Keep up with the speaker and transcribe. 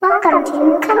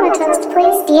Welcome to Comatose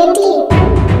Plays D&D.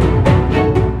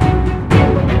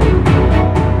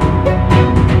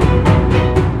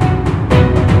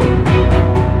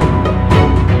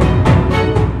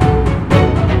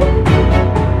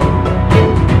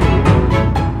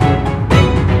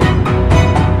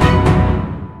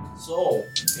 So,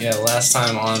 yeah, last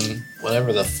time on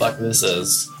whatever the fuck this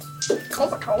is,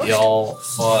 y'all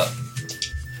fought.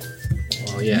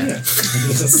 Well, yeah.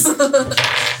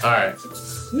 Alright.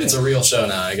 It's a real show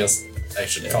now, I guess I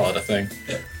should call it a thing.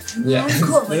 Yeah.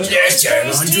 Last time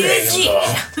on Dragon Ball.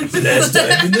 Last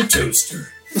time in the toaster.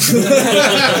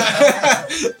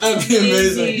 That'd be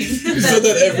amazing. You said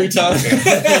that every time.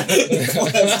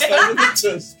 Last time in the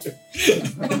toaster.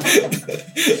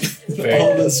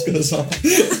 All this goes on.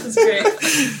 That's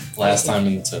great. Last time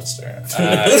in the toaster.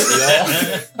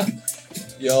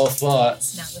 Y'all fought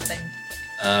It's not the thing.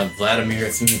 Vladimir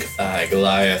Thunkathai,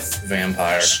 Goliath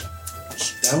vampire.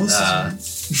 That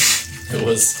It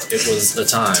was a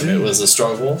time. It was a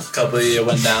struggle. A couple of you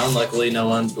went down. Luckily, no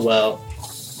one. Well,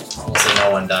 I won't say no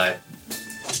one died.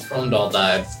 Cromdall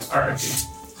died. R.I.P.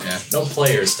 Yeah, no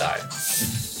players died.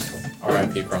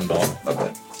 R.I.P. Cromdall,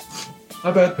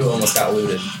 I bet. who almost got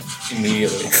looted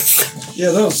immediately.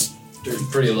 Yeah, that was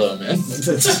Pretty low, man.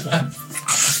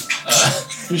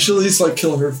 we should at least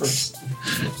kill her first.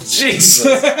 Jesus,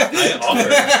 I offer.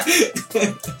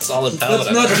 Solid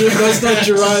paladin. That's not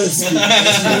Jiraiya's.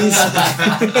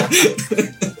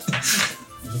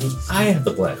 I have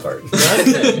the black heart.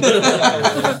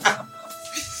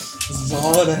 This is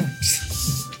all it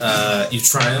is. You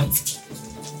triumphed.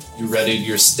 You readied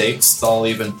your stakes. I'll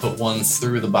even put one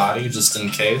through the body just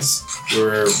in case. You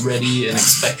were ready and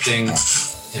expecting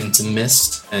him to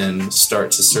mist and start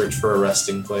to search for a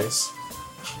resting place.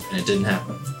 And it didn't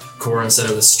happen. Cora said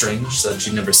it was strange, said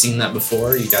she'd never seen that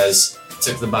before. You guys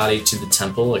took the body to the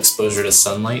temple. Exposure to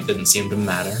sunlight didn't seem to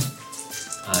matter.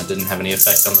 Didn't have any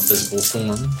effect on the physical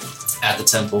form. At the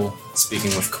temple,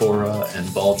 speaking with Cora and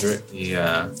Baldric, the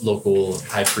local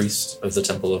high priest of the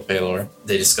Temple of Pelor,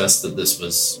 they discussed that this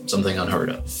was something unheard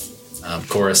of.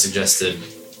 Cora suggested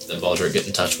that Baldric get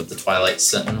in touch with the Twilight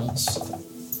Sentinels,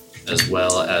 as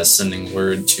well as sending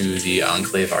word to the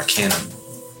Enclave Arcanum,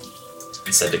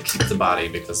 and said to keep the body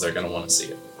because they're going to want to see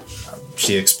it.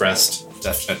 She expressed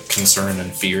definite concern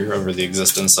and fear over the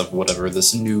existence of whatever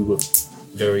this new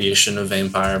variation of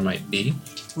vampire might be.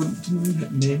 Didn't we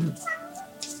name it?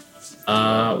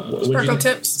 Sparkle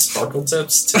tips. Sparkle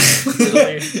tips?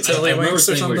 I Tiddly remember winks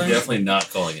or saying we're something? definitely not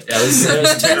calling it. Yeah, it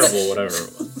was terrible, whatever it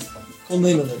was. We'll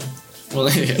name it later. Well,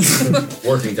 yeah.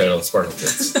 Working title, Sparkle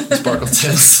Tips. Sparkle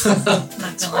tips. Not gonna lie,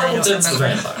 I Sparkle don't tips the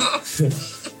remember.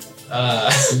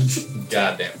 vampire.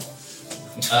 Goddamn.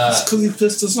 It's because he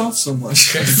pissed us off so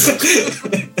much. You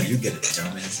get it,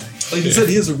 dumbass. Like you said,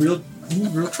 he is real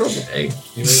trouble. Hey,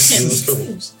 he was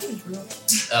cool.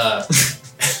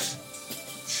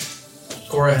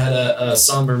 Cora had a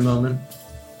somber moment,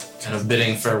 kind of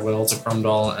bidding farewell to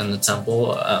Crumdall and the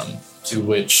temple, to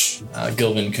which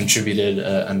Gilvin contributed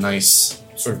a nice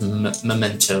sort of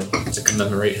memento to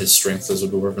commemorate his strength as a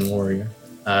dwarven warrior.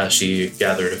 She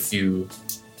gathered a few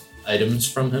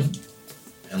items from him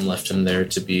and left him there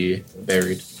to be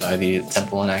buried by the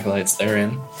temple and acolytes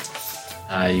therein.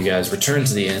 You guys returned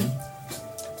to the inn,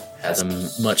 had some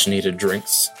much-needed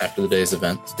drinks after the day's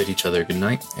event, bid each other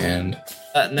goodnight, and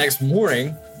that next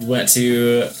morning, you went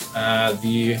to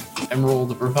the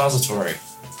Emerald Repository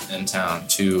in town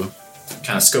to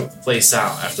kind of scope the place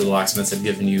out after the locksmith had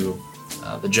given you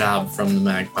the job from the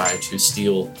magpie to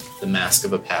steal the mask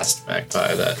of a past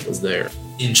magpie that was there.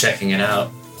 In checking it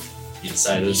out, you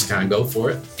decided to just kind of go for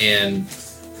it, and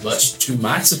much to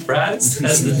my surprise,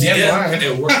 as the DM,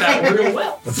 it worked out real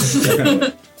well.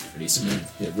 Pretty smooth.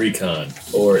 Yeah, recon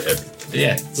or everything.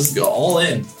 Yeah, just go all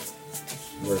in.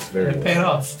 Worked very It paid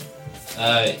well.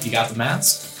 off. You got the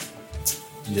mask.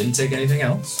 You didn't take anything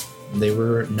else. They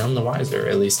were none the wiser,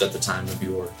 at least at the time of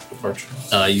your departure.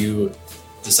 You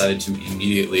decided to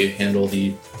immediately handle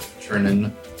the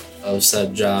turn-in of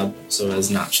said job so as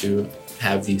not to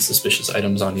have these suspicious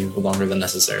items on you longer than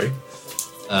necessary.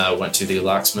 Went to the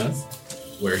locksmith,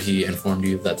 where he informed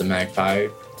you that the magpie,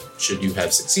 should you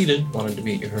have succeeded, wanted to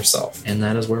meet you herself. And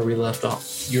that is where we left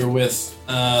off. You're with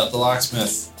the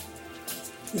locksmith,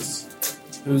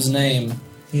 whose name,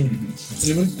 Anybody?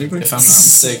 if I'm not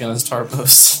mistaken, is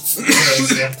Tarpos.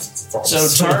 So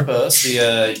Tarpos,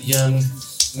 the young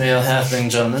male halfling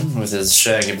gentleman with his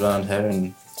shaggy blonde hair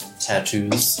and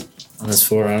tattoos on his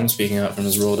forearm, speaking out from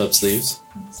his rolled up sleeves,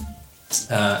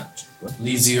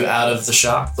 leads you out of the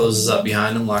shop, closes up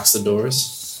behind him, locks the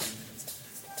doors.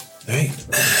 Alright,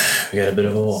 we got a bit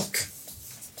of a walk.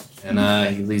 and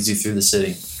he leads you through the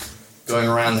city. Going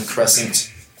around the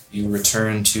crescent, you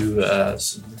return to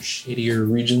some shadier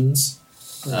regions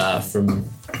from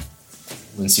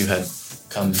whence you had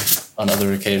come on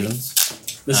other occasions.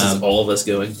 This is all of us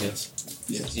going, yes.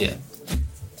 Yeah.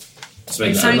 So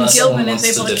And unless Gilman someone is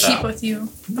wants able to dip keep out. with you.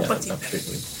 Yeah, With you. not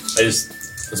particularly. I just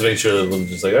was making sure that we're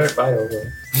just like, alright, bye, I'll go.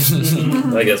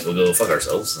 I guess we'll go fuck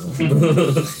ourselves.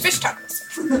 Fish tacos.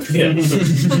 Yeah.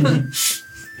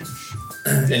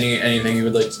 Anything you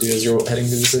would like to do as you're heading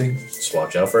through the city? Just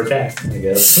watch out for attack, I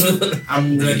guess.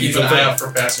 I'm gonna keep an eye out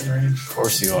for passing rain. Of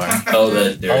course you are. Oh,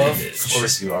 that dirty Of bitch.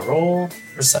 course you are. Roll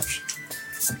perception.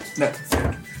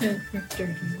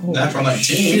 Natural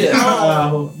 19.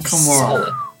 Oh, come on.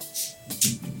 Solid.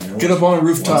 Get up on a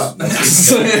rooftop.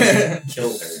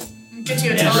 Kill her. Get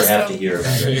you a Never have to telescope. hear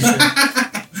about it.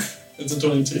 It's a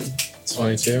 22.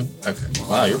 22? Okay.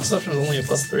 Wow, your perception is only a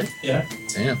 +3? Yeah.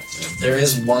 Damn. There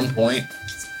is one point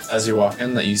as you walk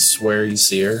in that you swear you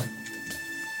see her,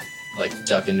 like,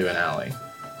 duck into an alley.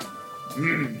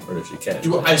 Or does she catch?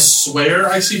 Do I swear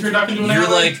I see her duck into an You're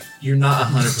alley? like, you're not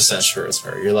 100% sure it's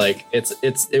her. You're like,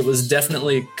 it was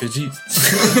definitely Khajiit.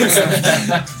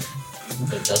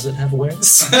 But does it have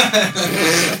wings?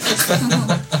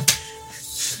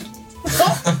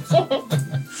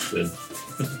 Good.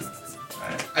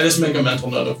 I just make a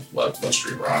mental note of what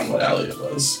street we're on, what alley it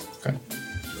was. Okay.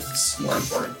 It's more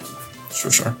important.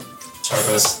 Sure.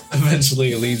 Tarvos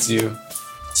eventually leads you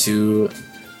to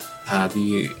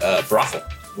the brothel,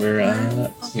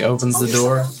 where he opens the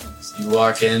door. You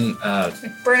walk in, Burn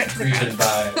it to the greeted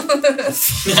by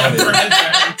Yeah, burn it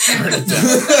down. Burn it down.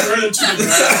 Burn it to the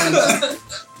ground.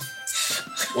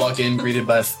 Walk in, greeted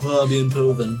by Fabian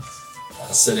Poven,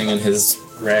 sitting in his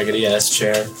raggedy ass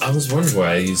chair. I was wondering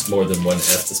why I used more than one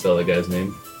F to spell that guy's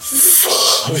name.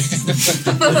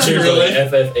 Really?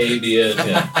 F-F-A-B-N,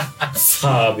 yeah.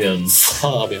 Fabian.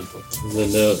 Fabian Poven.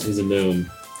 He's a gnome.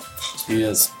 He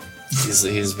is.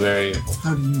 He's very,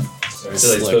 How do you? very I feel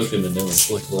like slick. spoke to him in gnome.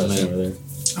 Slick little man. Over there.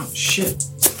 Oh shit!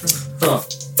 Fuck!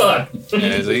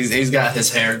 Yeah, he's got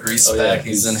his hair greased Oh, yeah. back.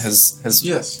 He's in his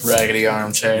Yes. raggedy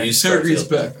armchair. You Hair grease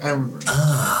back. I remember.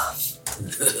 Ah,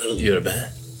 you're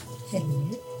bad.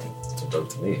 Don't talk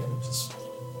to me. I'm just...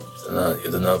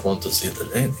 You do not want to see the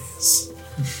ladies.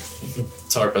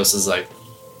 Tarpos is like,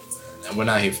 we're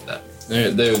not here for that.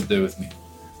 They're with me.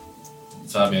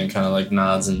 Fabian kind of like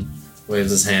nods and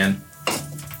waves his hand.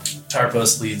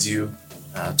 Tarpos leads you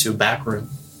to a back room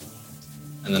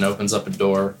and then opens up a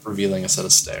door, revealing a set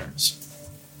of stairs.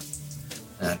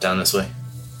 Down this way.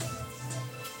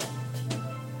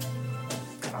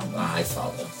 I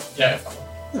follow. Yeah.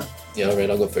 Yeah, alright,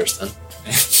 I'll go first then.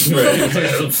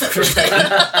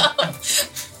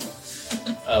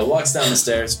 Walks down the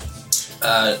stairs.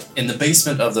 In the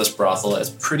basement of this brothel, it's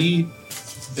pretty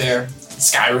bare,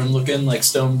 Skyrim looking, like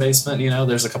stone basement. You know,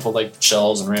 there's a couple like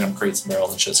shelves and random crates and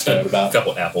barrels and shit scattered A about.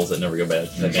 couple apples that never go bad.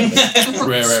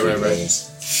 Right.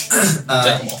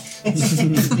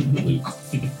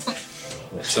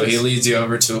 So he leads you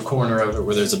over to a corner of it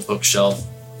where there's a bookshelf,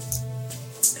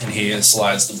 and he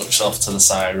slides the bookshelf to the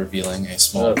side, revealing a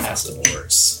small passageway.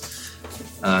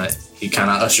 He kind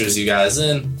of ushers you guys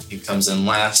in. He comes in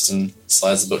last and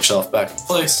slides the bookshelf back into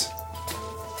place.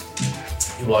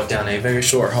 You walk down a very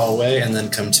short hallway and then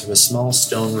come to a small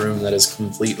stone room that is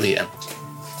completely empty.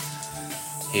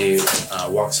 He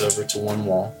walks over to one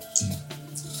wall.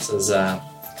 Says,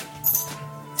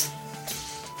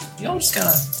 y'all just kind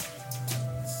of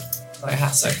like a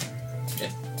hot second.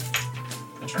 Yeah,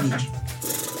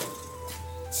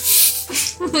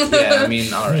 I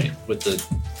mean, alright, with the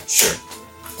sure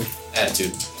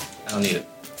attitude. I don't need it.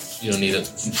 You don't need it.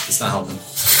 It's not helping.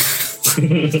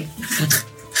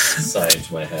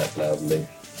 Signed my hat loudly.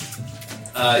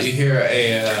 You hear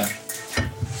a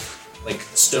like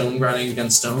stone grinding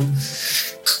against stone.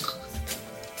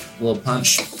 A little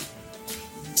punch.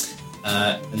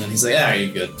 And then he's like, "Ah, are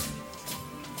you good?"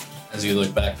 As you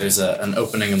look back, there's an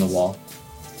opening in the wall,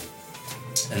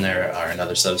 and there are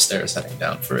another set of stairs heading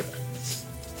down further.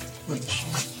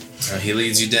 He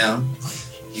leads you down.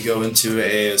 You go into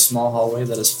a small hallway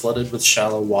that is flooded with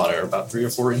shallow water, about 3 or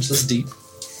 4 inches deep,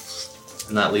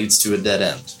 and that leads to a dead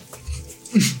end.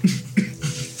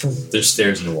 There's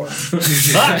stairs in the water.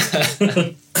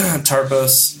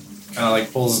 Tarpos kind of like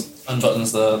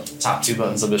unbuttons the top 2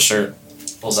 buttons of his shirt,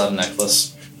 pulls out a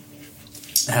necklace.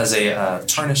 It has a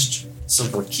tarnished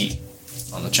silver key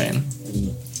on the chain.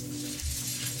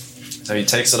 So he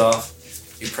takes it off.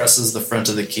 He presses the front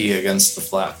of the key against the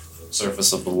flat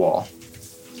surface of the wall.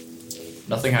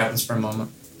 Nothing happens for a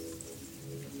moment.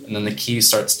 And then the key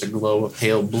starts to glow a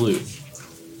pale blue.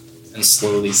 and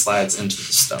slowly slides into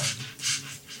the stone.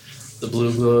 The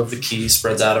blue glow of the key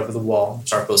spreads out over the wall.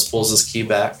 Charcos pulls his key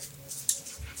back.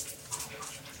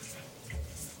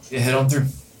 You head on through.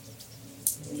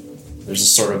 There's a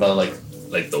sort of a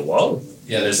Like the wall?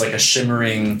 yeah, there's like a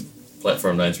shimmering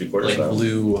Platform 9 3/4 like style.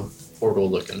 blue portal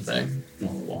looking thing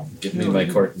on the wall. Give me my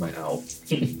cart and my owl.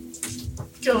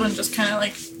 Gilvin just kind of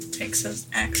like takes his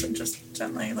axe and just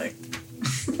gently like.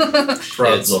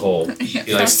 Prods the hole. Yeah,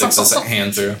 He like sticks his that's all.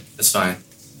 hand through. It's fine.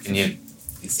 Can you?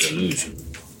 It's the illusion.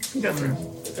 Go through.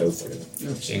 Go for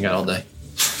it. She ain't got all day.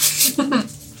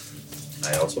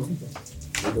 I also.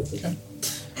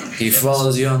 He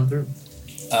follows you on through.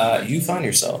 You find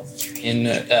yourself in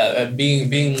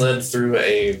being led through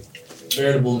a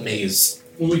veritable maze.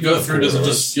 When we go through, does it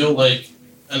just feel like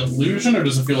an illusion, or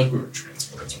does it feel like we were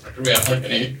transported somewhere? Do we have like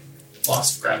any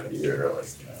loss of gravity or like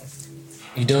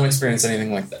You don't experience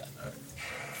anything like that.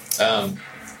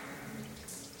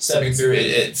 Stepping through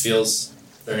it feels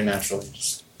very natural.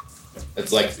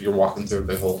 It's like you're walking through a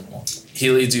big hole in the wall. He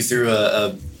leads you through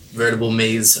a veritable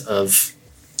maze of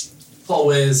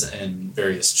hallways and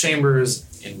various chambers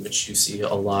in which you see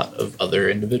a lot of other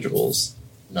individuals,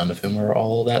 none of whom are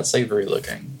all that savory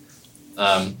looking.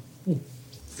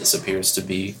 This appears to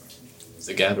be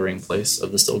the gathering place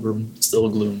of the Still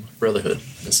Gloom Brotherhood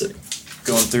in the city.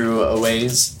 Going through a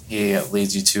ways, he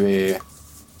leads you to a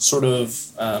sort of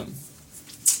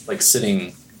like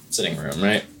sitting room,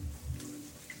 right?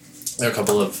 There are a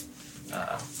couple of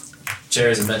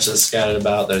chairs and benches scattered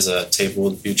about. There's a table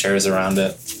with a few chairs around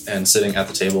it, and sitting at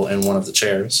the table in one of the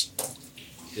chairs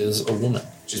is a woman.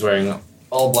 She's wearing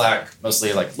all black,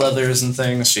 mostly like leathers and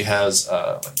things. She has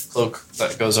like a cloak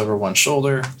that goes over one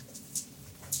shoulder.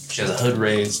 She has a hood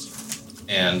raised,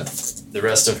 and the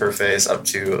rest of her face up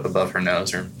to above her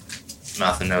nose, her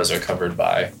mouth and nose are covered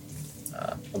by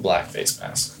a black face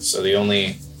mask. So the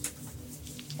only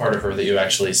part of her that you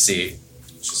actually see,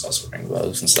 she's also wearing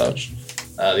gloves and such,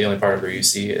 the only part of her you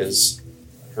see is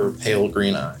her pale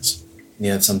green eyes.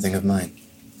 You have something of mine.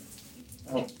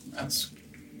 oh, that's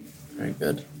Very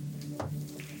good.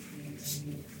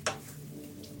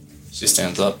 She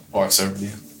stands up, walks over to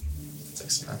you,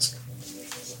 takes the mask.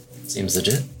 Seems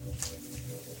legit.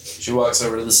 She walks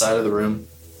over to the side of the room,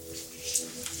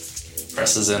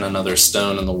 presses in another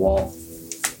stone in the wall,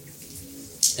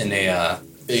 in a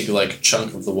big like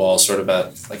chunk of the wall, sort of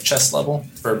at like chest level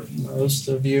for most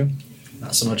of you.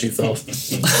 Not so much you felt.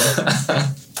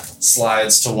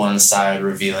 Slides to one side,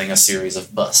 revealing a series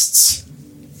of busts.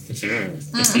 Each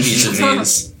of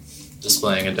these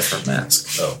displaying a different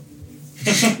mask. Oh.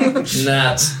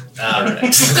 Not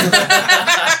alright.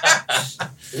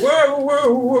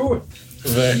 Whoa.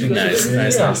 Very nice.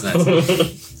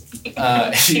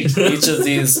 Each of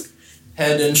these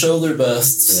head and shoulder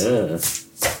busts. Yeah.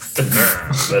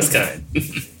 That's kind.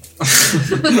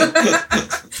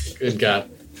 Good God.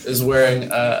 Is wearing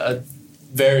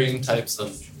varying types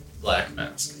of black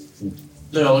mask.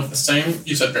 they all look the same.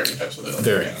 You said varying types of it.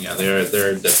 Varying, yeah. They're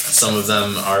different. Some of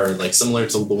them are like similar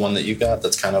to the one that you got.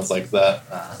 That's kind of like that,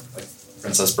 like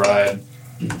Princess Bride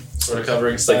sort of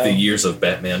covering It's style. like the years of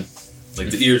Batman. Like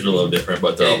the ears are a little different,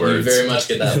 but they're all You birds. very much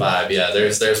get that vibe. Yeah,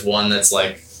 there's one that's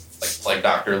like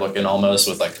Doctor looking almost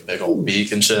with like a big old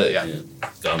beak and shit. Yeah.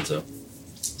 Gonzo.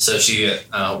 So she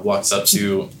walks up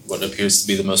to what appears to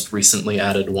be the most recently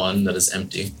added one that is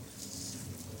empty.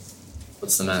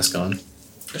 Puts the mask on.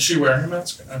 Is she wearing a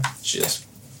mask? She is.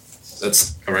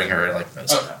 That's covering her like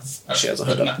nose. Okay. She has a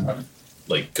hood up. Okay.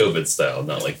 Like COVID style,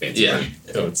 not like fancy. Yeah, Right?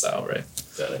 COVID style, right?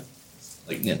 Got it.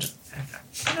 Like ninja.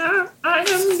 I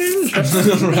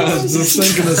was just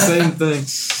thinking the same thing.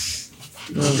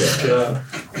 Oh god.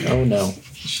 Oh no.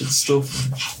 Should still.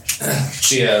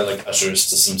 She like ushers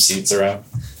to some seats around.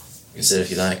 You can sit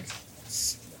if you like.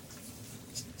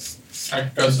 I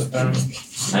go sit down.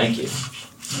 Thank you.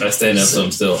 I stand up, so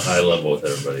I'm still high level with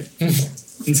everybody.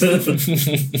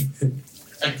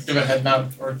 I give a head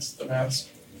nod towards the mask.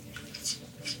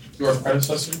 Your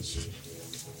predecessors?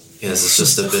 Yes, it's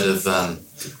just a bit of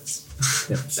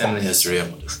family history I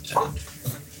wanted to tell.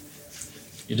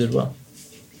 You did well.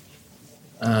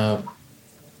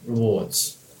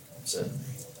 Rewards. Certainly.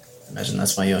 Imagine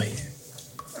that's why you're here.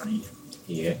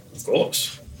 Yeah, of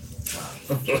course.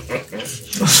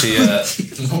 She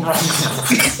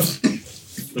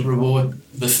reward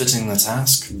befitting the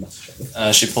task.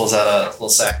 She pulls out a little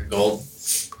sack of gold,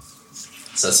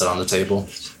 sets it on the table.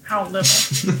 How little?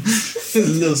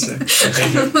 Little sick.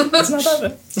 It's not that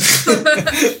bad.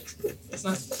 It's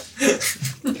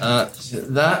not.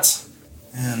 That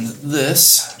and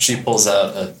this. She pulls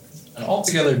out an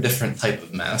altogether different type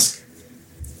of mask.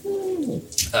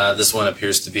 This one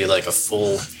appears to be like a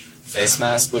full face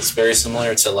mask looks very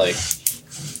similar to like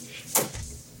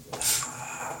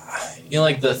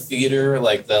like the theater,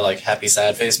 like the like happy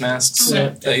sad face masks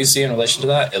that you see in relation to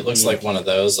that. It looks like one of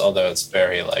those, although it's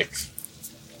very like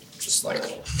just like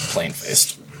plain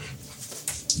faced.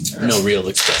 No real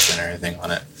expression or anything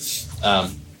on it.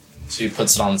 She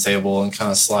puts it on the table and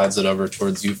kind of slides it over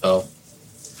towards you, Phil.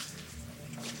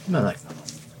 I like that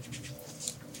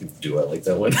one. Do I like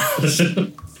that one?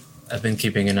 I've been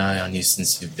keeping an eye on you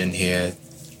since you've been here.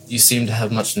 You seem to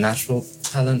have much natural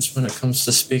talent when it comes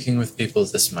to speaking with people.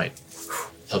 This might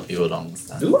help you along with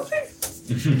that. Do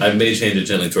I? I may change it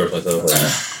gently towards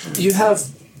myself. You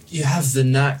have the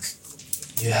knack.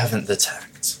 You haven't the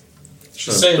tact.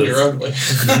 She's saying you're ugly.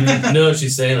 No,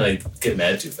 she's saying I get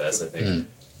mad too fast, I think.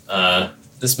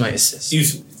 This might assist.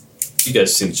 You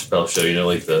guys seen the Chappelle show, you know,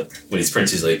 like when he's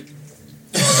Prince, he's like,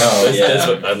 Oh, yeah. that's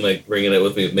what I'm like bringing it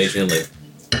with me, making him like,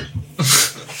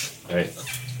 alright.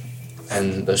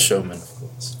 And the showman, of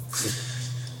course.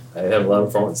 I have a lot of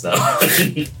performance now.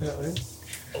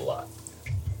 A lot.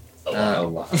 A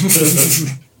lot.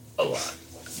 A lot.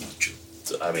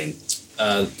 So, I mean,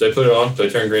 do I put it on? Do I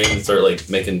turn green and start like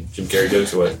making Jim Carrey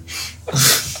jokes or what?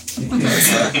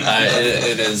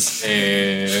 It is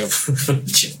a.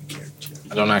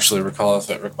 I don't actually recall if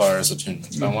it requires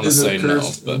attunement. I want to Is it say a no,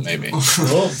 curse? but maybe.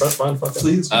 Oh, that's fine. Fuck it.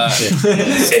 Please.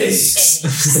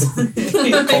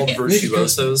 It's called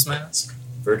Virtuoso's Mask.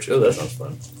 Virtue. Oh, that sounds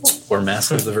fun. Or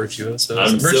Mask of the Virtuosos.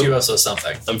 I'm Virtuoso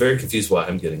something. I'm very confused why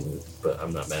I'm getting loot, but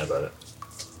I'm not mad about it.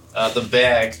 The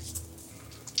bag.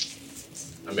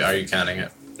 I mean, are you counting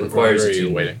it? Requires Or are you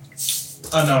attunement. waiting?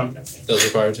 Oh no. I'm Does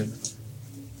require attunement.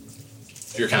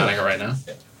 You're counting it right now?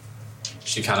 Yeah.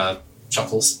 She kind of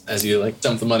chuckles as you like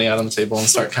dump the money out on the table and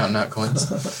start counting out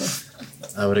coins.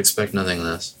 I would expect nothing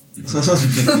less.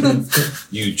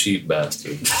 You cheap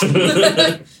bastard.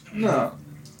 No.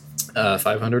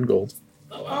 500 gold.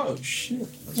 Oh, shit.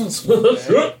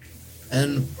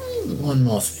 And one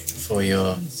more thing for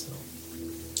your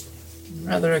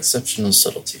rather exceptional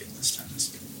subtlety in this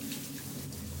task.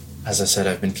 As I said,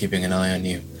 I've been keeping an eye on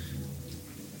you.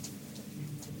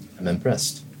 I'm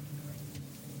impressed.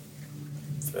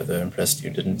 Further impressed you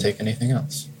didn't take anything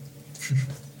else.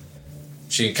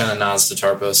 She kind of nods to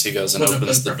Tarpos. He goes and Would have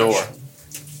opens been the door.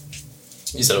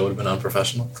 You said it would have been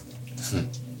unprofessional? I'm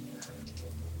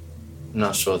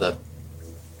not sure that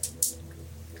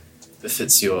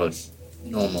befits your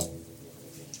normal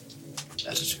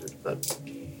attitude, but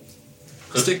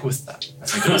stick with that. I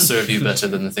think it'll serve you better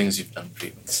than the things you've done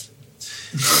previously.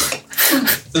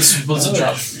 This was a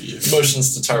job for you.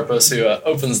 Motions to Tarpos, who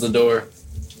opens the door,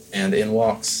 and in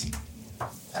walks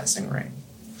Passing Rain.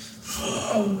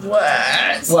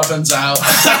 What? Weapons out.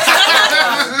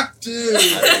 Dude.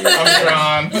 I'm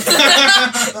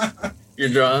drawn. You're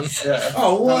drawn? Yeah.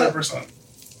 Oh, what? 100%.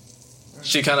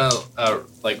 She kind of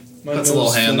My puts a little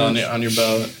nose hand on twitched. your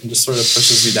bow and just sort of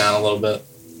pushes you down a little bit.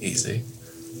 Easy.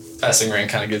 Passing Rain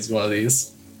kind of gives you one of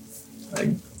these. Like,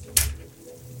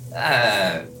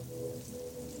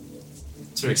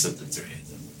 to accept the trade.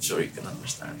 I'm sure you can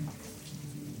understand.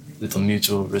 Little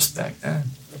mutual respect, eh?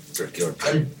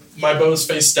 My bow's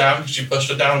face down because you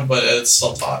pushed it down, but it's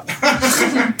still taut.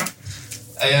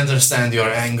 I understand you're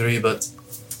angry, but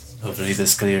hopefully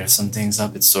this clears some things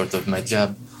up. It's sort of my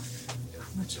job.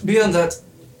 Beyond that,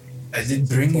 I did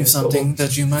bring you something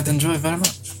that you might enjoy very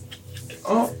much.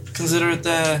 Oh. Consider it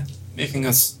making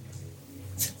us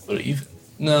or even.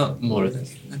 No, more than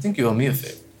even. I think you owe me a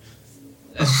favor.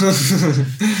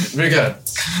 Very good.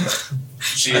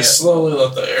 She I slowly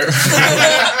let the air.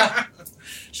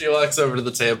 she walks over to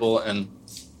the table and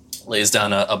lays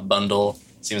down a bundle.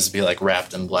 Seems to be like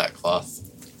wrapped in black cloth.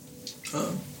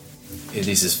 Oh. Yeah,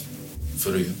 this is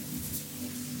for you.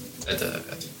 At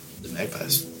the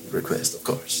magpie's request, of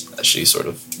course. As she sort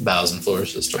of bows and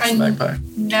flourishes towards the magpie.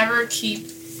 Never keep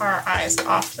our eyes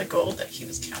off the gold that he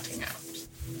was counting out.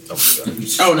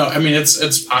 Oh no! I mean, it's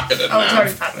pocketed Oh, now. it's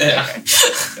already pocketed. Yeah. Okay.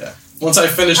 Yeah. Once I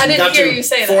finish, I we didn't got hear to you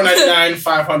say that.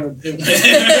 $4.99,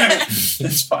 $500.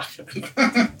 It's pocketed.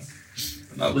 I'm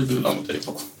not leaving it on the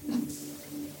table.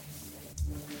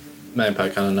 Magpie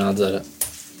kind of nods at it.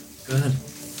 Go ahead.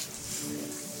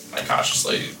 I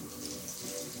cautiously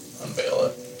unveil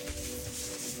it.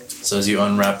 So as you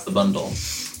unwrap the bundle,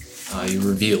 you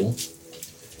reveal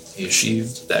a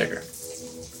sheathed dagger.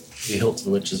 The hilt of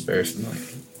which is very familiar.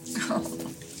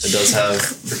 It does have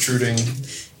protruding,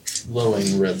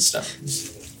 glowing red stones.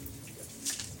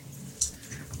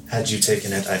 Had you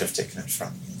taken it, I'd have taken it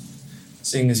from you.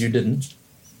 Seeing as you didn't,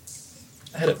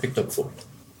 I had it picked up for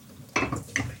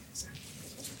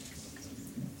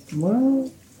you.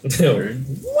 Well.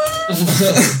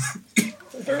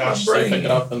 cautiously pick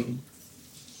it up and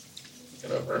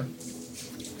get over.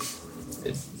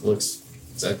 It looks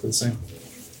exactly the same.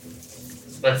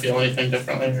 Do I feel anything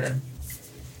differently here?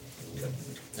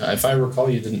 If I recall,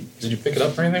 you didn't. Did you pick it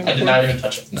up or anything? I did not even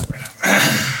touch it. No.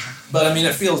 But I mean,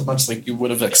 it feels much like you would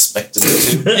have expected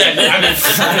it to.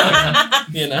 Yeah,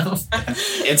 You know,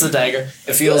 it's a dagger.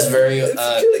 It feels very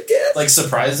like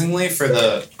surprisingly for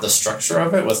the structure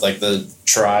of it, with like the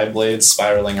tri-blades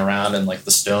spiraling around and like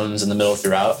the stones in the middle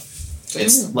throughout.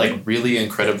 It's like really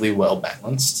incredibly well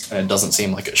balanced, and it doesn't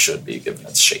seem like it should be given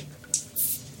its shape.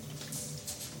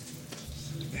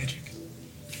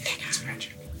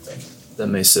 That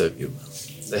may serve you well.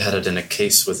 They had it in a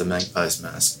case with a magpie's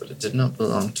mask, but it did not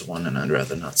belong to one, and I'd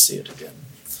rather not see it again.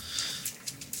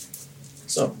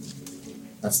 So,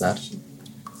 that's that.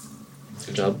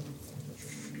 Good job.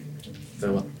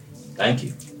 Farewell. Thank you.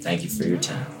 Thank you for your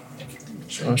time.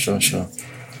 Sure. Talking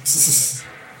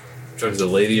to the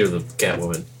lady or the cat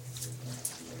woman?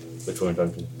 Which one are you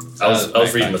talking to? I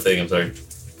was reading the thing, I'm sorry.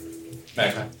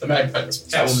 Magpie. the magpie.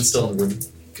 Catwoman's still in the room.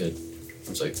 Good. I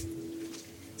was like,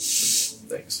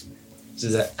 thanks.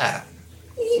 She's like,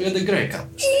 we had a great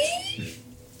conversation.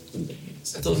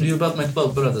 I told you about my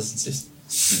 12 brothers and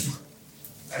sisters.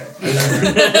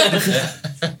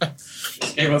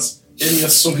 Gave me a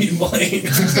sweet blade.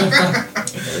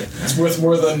 It's worth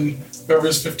more than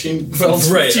whoever's 15 gold.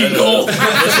 Right, 15 I know. gold.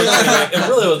 It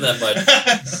really wasn't that much.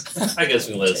 I guess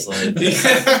we can let it slide.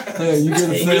 Yeah, you get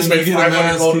a We just made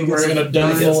 500 gold and we're in a den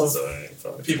I guess full it's of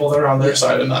alright. people that are on their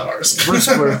side and not ours. We're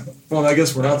square. Well, I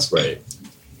guess we're not square. Right.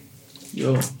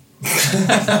 Yo.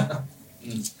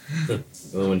 The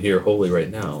one here holy right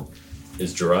now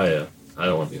is Jiraiya. I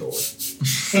don't want to be holy.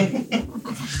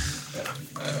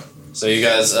 So you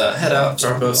guys head out.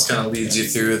 Tarpos kind of leads you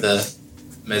through the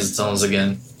Mezzatones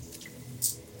again.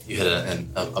 You hit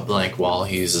a blank wall.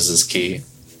 He uses his key,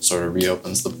 sort of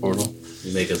reopens the portal.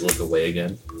 You make us look away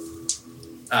again.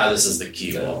 This is the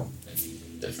key wall.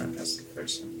 Different as the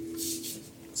first one.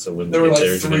 So when There we were get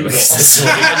like there, 3 walls.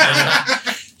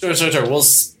 Sure. We'll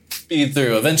speed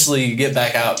through. Eventually, you get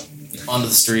back out onto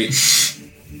the street.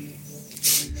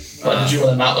 What, did you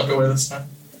want to not look away this time?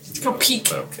 Let's go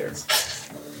peek. I don't care.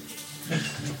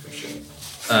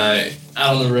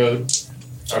 Out on the road,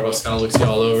 Tarpos kind of looks you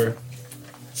all over.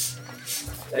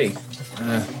 Hey,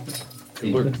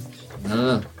 good work.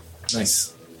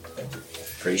 Nice.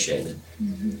 Appreciate it.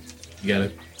 You got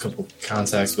a couple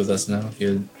contacts with us now.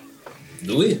 Do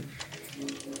we?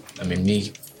 I mean,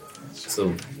 me.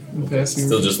 So Passing.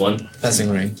 still just one? Passing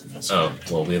ring. Oh,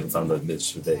 well, we haven't found that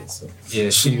bitch today, so. Yeah,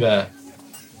 she,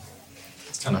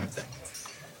 it's kind of her thing.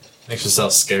 Makes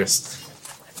herself scarce.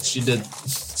 She did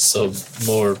so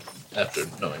more after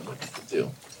knowing what you could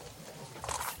do.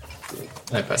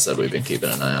 Like I said, we've been keeping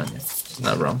an eye on you.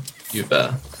 Not wrong. You've,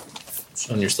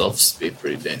 shown yourself to be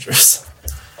pretty dangerous.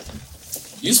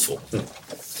 Useful, but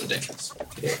dangerous.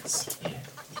 Yes.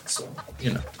 So,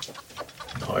 you know,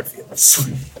 no hard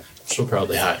feelings. She'll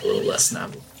probably hide a little less now.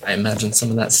 I imagine some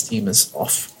of that steam is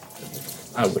off.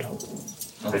 I would hope.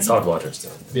 It's hot water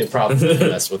still. It'd be a problem to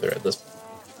mess with her at this point.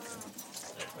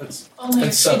 Only if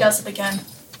It's, she does it again.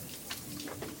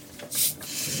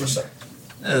 We're sorry.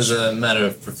 As a matter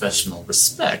of professional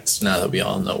respect, now that we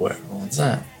all know where everyone's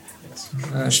at,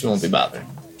 she won't be bothered.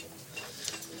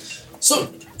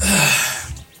 So,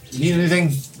 you need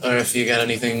anything? Or if you got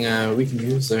anything we can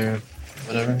use or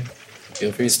whatever,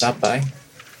 feel free to stop by.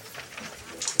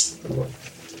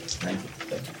 Thank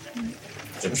you.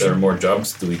 If there are more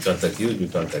jobs, do we contact you or do we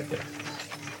contact him?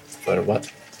 But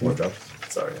what? More jobs?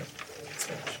 Sorry.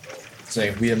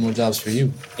 Say, we have more jobs for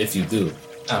you. If you do,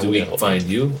 Ah, do we will. find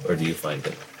you or do you find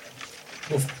him?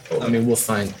 We'll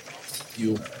find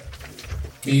you. It'd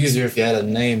be easier if you had a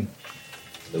name.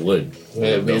 It would.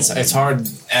 It's hard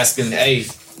asking, hey,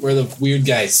 we're the weird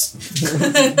guys.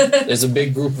 There's a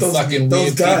big group of Those- fucking those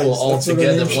weird guys, people all that's what I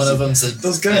together. mean. One of them's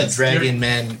Those a guys. dragon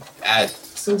man at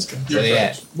Those guys. where they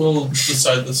at? We'll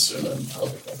decide this soon and I'll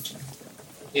be back to you.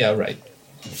 Yeah, right.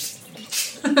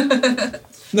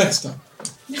 Next time.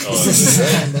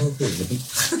 Oh,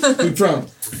 We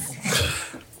promise.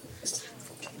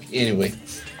 Anyway,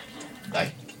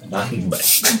 bye. Bye. And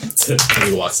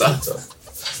he walks out.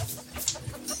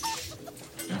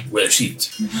 Red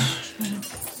sheet.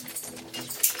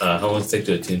 How long does it take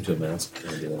to attune to a mask?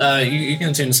 You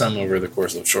can tune some over the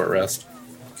course of a short rest.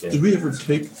 Okay. Did we ever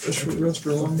take a short rest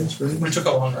or a long rest or anything? We took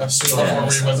a long rest before we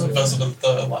went and visited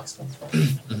the last one.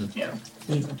 Yeah.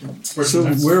 Where's So the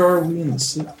next? where are we in the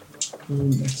city?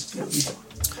 Next.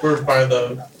 We're by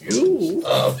the.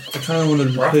 I kind of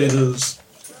wanted to pay those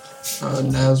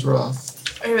Nazroth.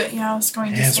 Yeah, I was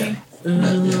going to say.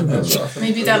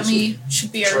 Maybe that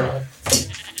should be our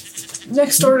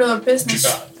next order of business.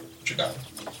 Chicago.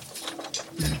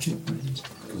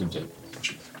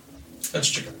 That's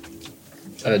Chicago.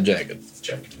 Jagged.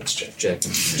 Jack. That's Jack. Jack.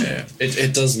 Yeah.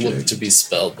 It does look to be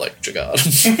spelled like Jagad.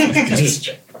 That's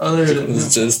Jack. Oh, there it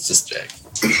is. It's just Jack.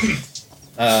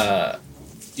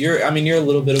 You're a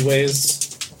little bit of ways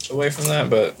away from that,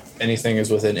 but anything is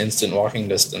within instant walking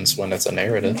distance when it's a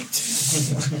narrative.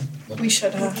 We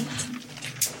should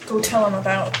go tell him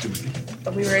about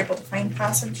that we were able to find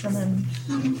passage and then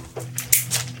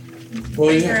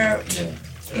figure out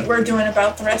what we're doing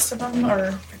about the rest of them, or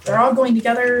if they're all going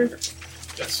together.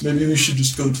 Yes. Maybe we should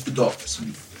just go to the docks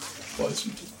and buy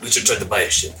some. We should try to buy a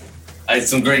ship. I had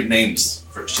some great names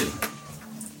for a ship.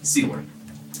 Seaward.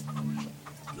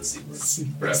 The C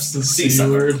word. Perhaps the Sea C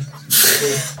word. I don't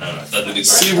know. I thought they'd be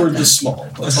C word is small.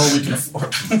 That's all we can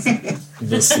afford.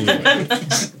 The C word.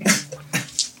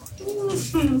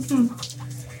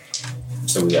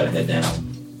 So we gotta head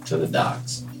down to the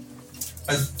docks.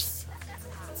 I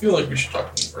feel like we should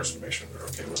talk to them first and make sure they're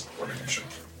okay with boarding a ship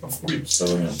before we So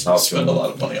we're gonna talk to spend them a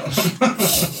lot of money on them.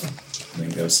 and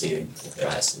then go see the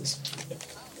prices.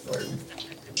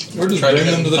 We're just bringing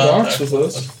them to the docks with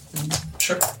us.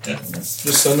 Sure. Yeah. Just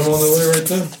send them on their way right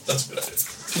then. That's a good idea.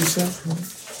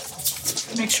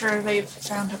 Make sure they've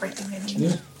found everything they need.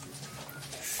 Yeah.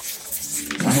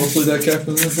 Hopefully that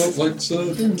captain of the boat likes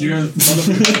You're none of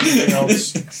anything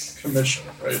else commissioned,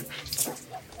 right?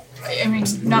 I mean,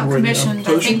 not We're waiting on commissioned. I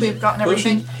potions? think we've gotten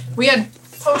everything. We had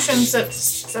potions that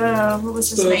what was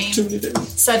his name? too many days.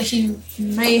 Said he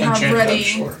may have Enchanted ready,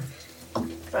 Shore.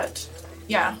 but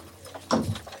yeah.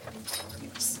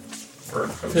 Or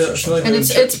Yeah, I feel like And we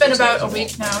it's checked been the about a posts.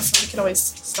 week now, so we could always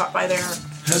stop by there.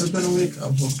 Has it been a week?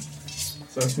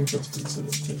 So I think that's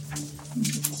considered too.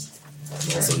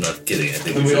 Also, not kidding. I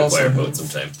think And we we should also acquire a have- boat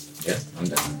sometime. Yeah, I'm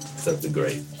down. That'd be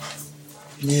great.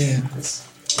 Yeah.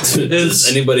 Does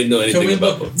anybody know Can anything we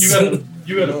about look? boats? You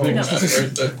got a big No. map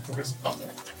right there.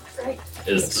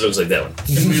 It looks like that one.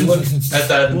 Can we look at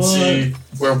that and see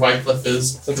where Wycliffe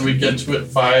is? Do we get to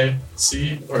it by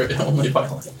sea or only by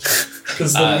land?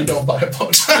 Because then we don't buy a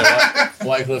boat.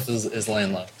 Wycliffe is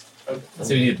landlocked.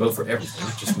 So you need a boat for everything,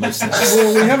 just most of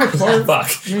Well, we have a cart. Fuck.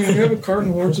 I mean, we have a cart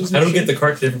and horses. I don't get the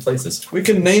cart to different places. We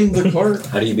can name the cart.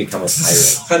 How do you become a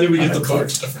pirate? How do we get the boat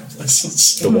to different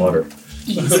places? The water.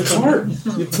 The cart.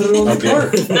 You put it on the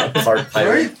cart. Cart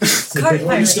pirate. Cart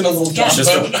We're just pirate. gonna little Yeah. jump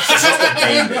Just a- boat.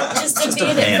 Just a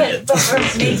bandit, but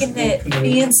we're making it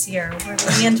fancier. We're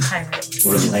land pirates.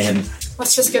 We're land.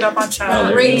 Let's just get a bunch Oh, of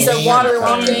there rings you of go. water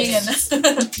walking and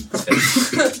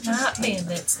Not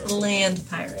bandits, land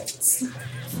pirates.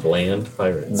 Bland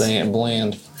pirates. Bland.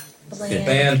 Land.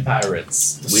 Band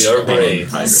pirates. We are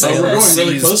brave. Oh, we're Sailor going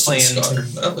really Seas close to the plan scar.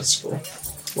 to- That looks cool.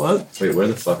 What? Wait, where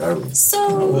the fuck are we? So,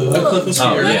 Wycliffe is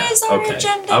Oh, here. what yeah, is our okay.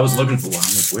 agenda? I was looking for one.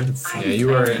 I'm like, where the fuck? Yeah, you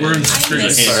were. We're in the I street.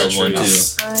 missed Handheld one too. I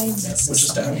missed Which is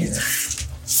down something. here.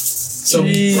 So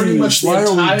pretty much the Why are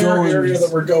we entire going- area that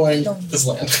we're going is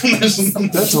land.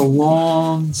 That's a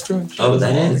long stretch. Oh,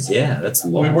 that is. Yeah, that's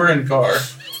long. We were in car.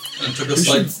 And it took us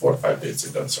like 4 or 5 days to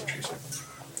go to Sarchi.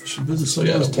 Should visit So some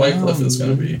yeah, of those Wycliffe is towns,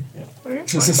 gonna man. be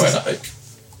quite a hike.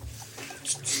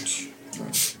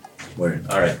 Where?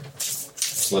 All right.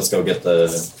 So let's go get the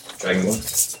dragon book.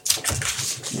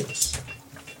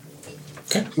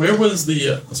 Okay. Where was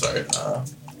the? Sorry.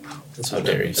 How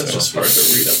dare you? That's just hard to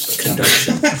read up to.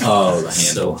 Conduction. Oh, the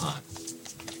handle. So hot.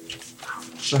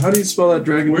 So how do you spell that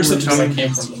dragon? Where's the word? town I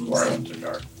came from before I went to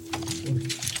Gar? Do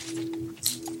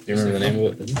you remember the name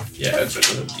of it? Yeah, it's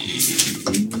with a D.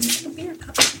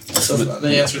 So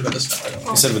the answer to this now I don't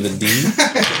know. You said with a D.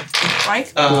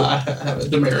 Mike. I have it.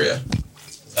 Demaria.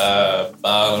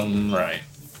 Bottom right.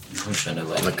 I'm trying to On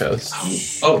the like. coast.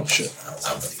 Oh shit.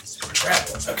 We're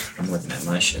traveling. Okay. I'm looking at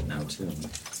my shit now too.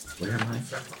 Where am I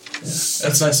from?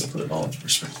 That's nice to put it all into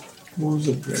perspective. What was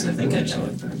it? 'Cause I think I know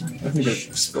it. I think I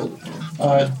spelled it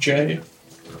wrong. J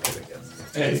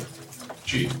A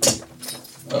G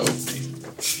O B.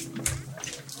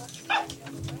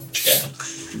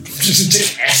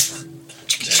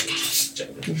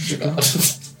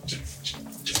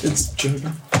 It's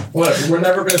Jugger. Whatever. We're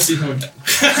never gonna see him again.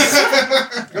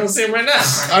 We're gonna see him right now.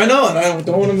 I know, and I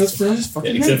don't want to mispronounce his Yeah,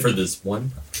 fucking except for this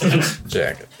one.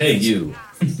 Jacket. Hey, you.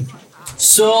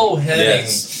 So heading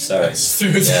Yes. Sorry.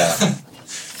 through the, Yeah.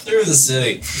 through the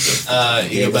city. You go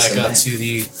Gave us back a up map. to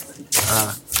the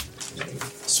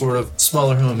sort of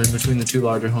smaller home in between the two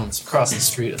larger homes. Across the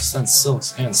street, of scents,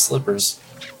 silks, and slippers.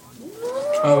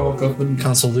 I woke up and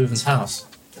Consul Leuven's house.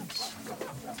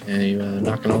 And you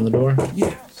knocking on the door?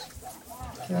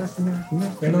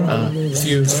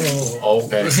 Few.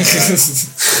 Okay.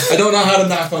 I don't know how to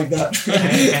knock like that.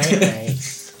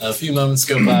 A few moments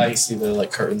go by. You see the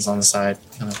curtains on the side.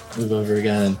 Kind of move over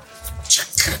again.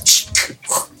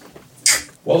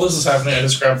 While this is happening, I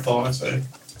just grab Paul and I say,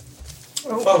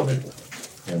 follow me.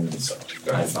 So,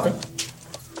 go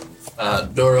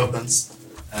ahead. Door opens.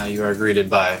 You are greeted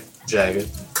by Jagged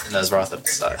and Ezroth at the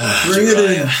side. Bring it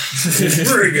in.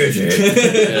 Very good.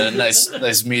 Yeah,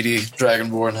 nice meaty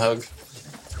dragonborn hug.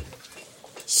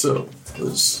 So, I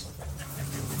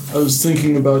was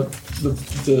thinking about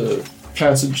the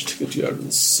passage to get you out of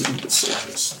the city of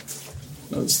Soldiers.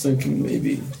 I was thinking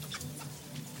maybe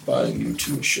buying you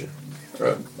to a ship. Or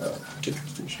a ticket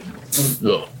to a ship.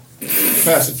 No.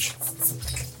 Passage.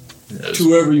 Yes. To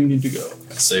wherever you need to go.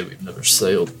 I say we've never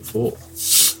sailed before.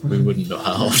 We wouldn't know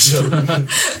how. What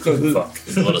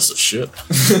is a ship?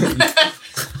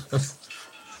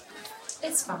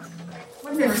 It's fine.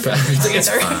 It's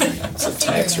fine. It's a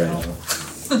tax right now.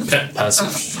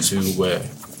 Passage to where?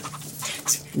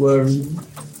 Where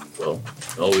Well,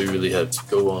 all we really have to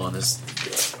go on is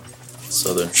the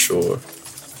southern shore.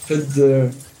 head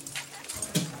there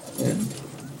and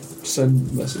send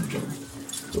a message on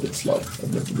what it's like.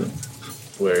 I've never been.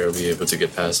 Where are we able to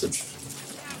get passage?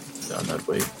 Down that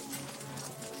way.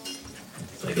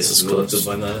 I guess we'll have to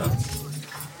find that out.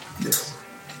 Yes.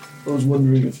 I was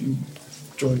wondering if you'd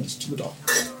join us to the dock.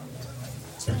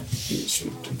 He is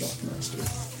straight to dock master.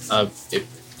 If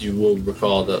you will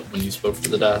recall that when you spoke to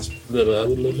the Dockmaster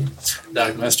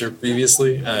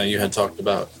previously, you had talked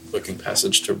about booking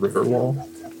passage to Riverwall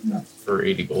for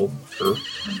 80 gold per.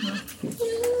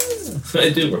 I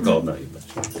do recall now you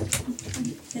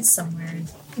mentioned. It's somewhere.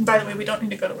 And by the way, we don't need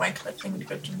to go to Wycliffe, we need to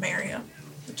go to Maria.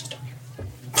 Which is down here.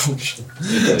 Oh shit.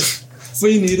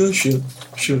 We need a ship.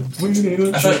 We need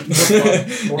a I thought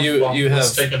ship. You have-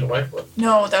 was taken to Wycliffe.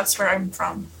 No, that's where I'm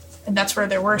from. And that's where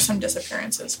there were some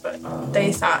disappearances, but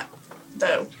they thought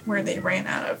where they ran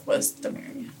out of was the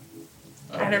Maria.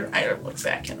 I looked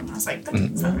back at them and I was like,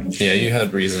 that's not right. Yeah, you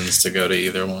had reasons to go to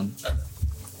either one.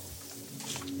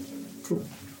 Cool.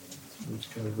 Which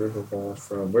kind of river ball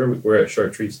from where we're at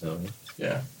Chartreuse now. Right?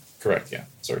 Yeah. Correct, yeah.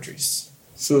 Sortrees.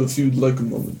 So if you'd like a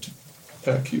moment to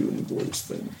pack you and the boys'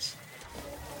 things.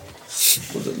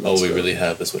 Well, then All let's we go. really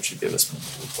have is what you gave us when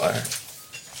we fire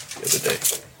the other day.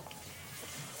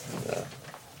 And,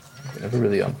 we never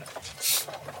really unpacked.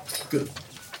 Good.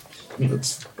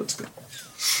 Let's go.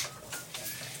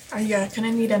 Are you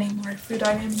gonna need any more food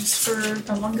items for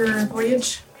a longer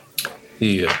voyage?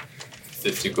 The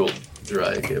 50 gold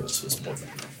dry gave us was more than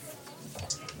enough.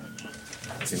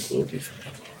 I think we'll be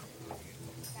fine.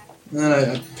 And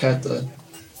I pat the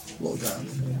little guy on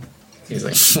the head. He's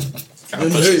like, kind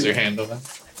of pushes your hand over.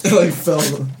 I like fell.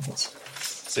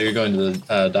 So you're going to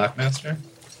the Dockmaster?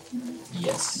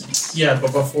 Yes. Yeah,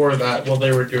 but before that, while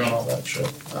they were doing all that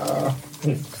shit.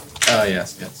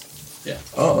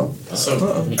 Yes. Uh-oh.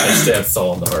 So I stabbed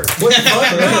Saul in the heart. What the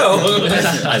fuck? No.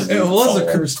 It was a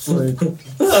cursed blade.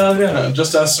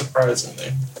 just as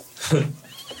surprisingly,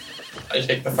 I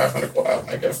take the 500 gold out and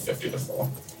I give 50 to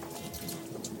Paul.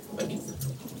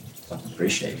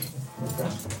 Appreciate it.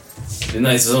 It'd be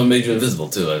nice if someone made you invisible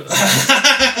too. But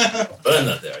I'm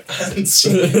not there. I can't see.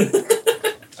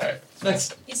 Alright,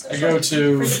 next. He's so I go short.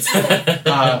 to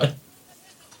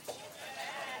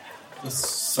the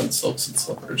silks and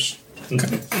slippers.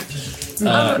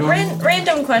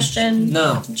 Random question.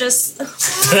 No. Just.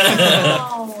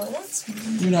 Oh, that's.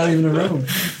 You're not even around.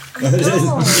 I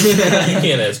know. You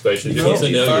can't ask questions. You need to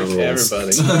know your rules.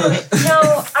 Everybody.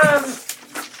 No,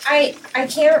 I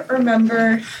can't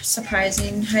remember.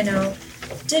 Surprising, I know.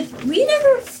 Did we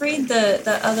never freed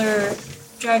the other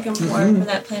dragonborn for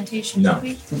that plantation? No. Did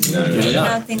we? No. I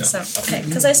don't think so. Okay,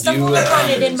 because I stumbled You, upon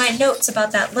it in my notes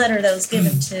about that letter that was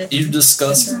given to. You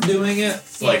discussed doing it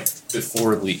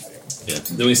before leaving. Yeah.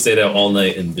 Then we stayed out all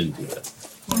night and didn't do that.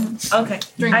 Okay,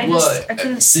 I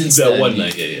couldn't. Since That then, one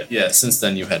night, yeah. Yeah, since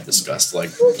then you had discussed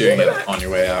doing it on your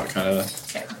way out, kind of.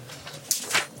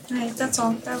 Alright, that's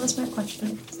all. That was my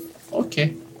question.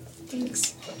 Okay.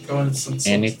 Thanks. Going to some silks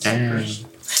and Anytime. slippers.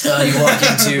 You walk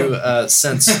into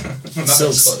Sense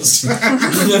Silks.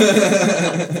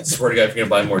 Swear to God, if you're gonna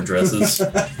buy more dresses,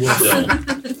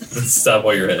 don't. Stop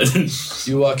while you're ahead.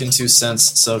 You walk into Sense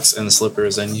Silks and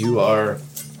Slippers, and you are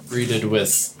greeted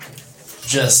with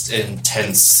just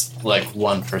intense,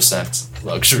 1%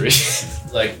 luxury,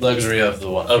 luxury of the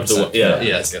 1%. Of the one, yeah.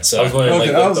 Yes. So I was wondering,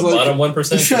 Okay, I the was like- bottom 1%.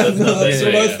 That's not That's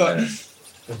what yeah, I thought.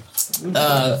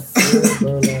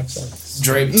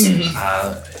 Draped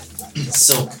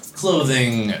silk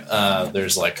clothing.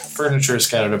 There's furniture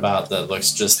scattered about that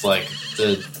looks just like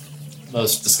the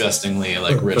most disgustingly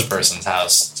like rich person's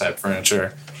house type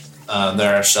furniture.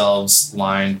 There are shelves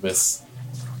lined with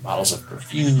bottles of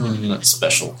perfume,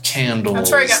 special candles.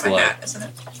 That's where I got my like- hat, isn't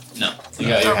it? No, you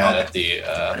got your hat at the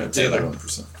Yeah, tailor.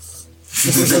 1%.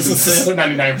 The other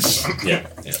 99%. Yeah.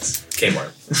 Yes.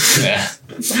 Kmart. Yeah.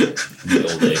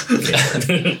 The old day.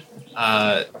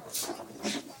 Kmart.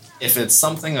 If it's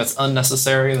something that's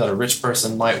unnecessary that a rich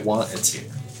person might want, it's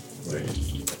here.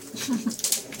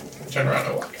 Turn around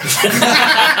and walk.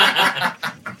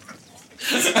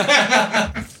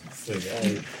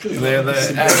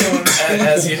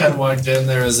 As you had walked in,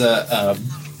 there was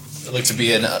it looked to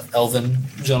be an elven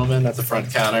gentleman at the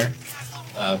front counter.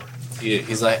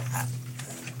 He's like,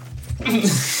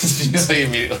 he's like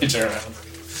immediately turn around.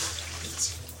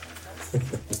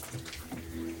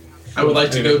 I would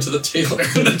like to go to the tailor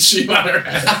and then she on her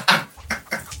head.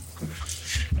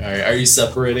 All right, are you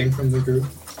separating from the group?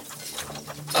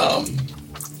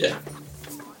 Yeah.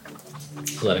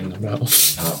 Letting them know.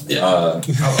 Yeah.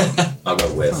 I'll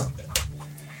go with.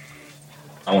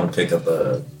 I want to pick up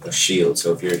a shield,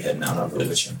 so if you're heading out, I'll go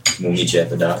with you. We'll meet you at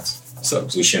the docks. So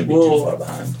We shouldn't be Well- too far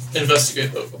behind.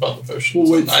 Investigate about the potions.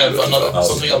 Well, wait. I have another Oh,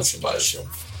 something else to buy.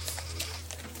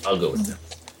 I'll go with them.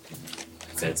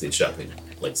 Fancy shopping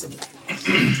like some.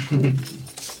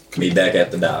 Meet back at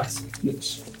the docks.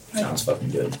 yes. Sounds fucking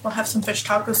good. We'll have some fish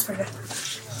tacos for you.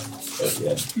 But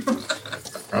yeah.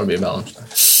 Probably about lunchtime.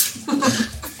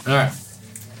 All right.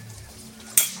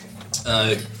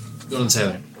 Go to the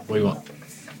tailor. What do you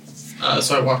want?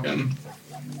 So I walk in.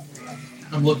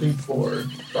 I'm looking for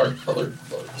dark colored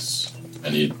clothes. I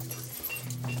need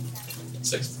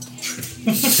 6.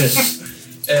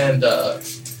 And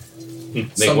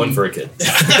Make Some- one for a kid.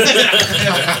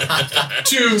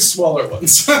 2 smaller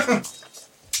ones.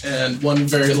 And 1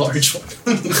 very large one.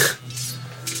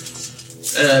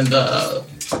 And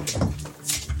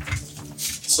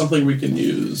something we can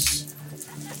use.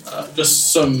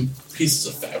 Just some pieces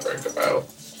of fabric about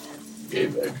yay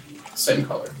big. Same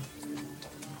color.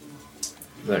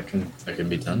 That can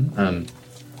be done.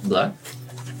 Black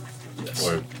Yes.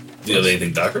 or Do you have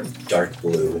anything darker? Dark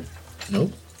blue.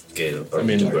 nope. Okay. I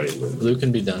mean, dark right. blue. Blue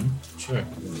can be done. Sure.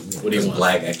 What do you Because want?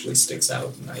 black actually sticks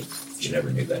out, and you never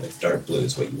knew that. If dark blue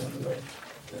is what you want to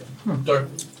wear. Dark.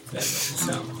 Then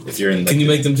no. If you're in Can you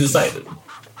make them two-sided?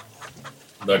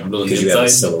 Dark blue on the because you have a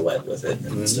inside? silhouette with it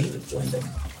instead of it blending.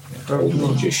 Old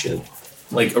ninjas should.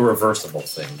 Like a reversible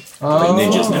thing. Like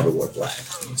ninjas Oh. never wore black.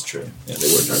 It's true. Yeah, they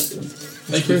wore dark blue.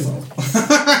 Thank you.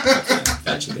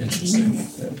 Gotcha. Interesting.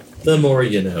 Yeah. The more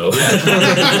you know.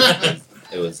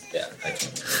 It was I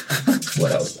can't remember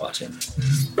what I was watching.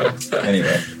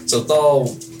 Anyway, So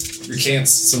Thal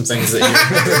recants some things that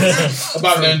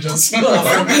About ninjas.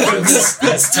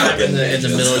 this time in the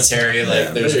military, like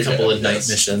Yeah. there's a There you couple go. of night Yes.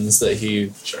 missions that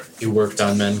he Sure. worked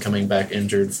on men coming back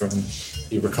injured from.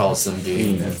 He recalls them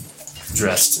being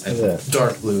dressed in Yeah.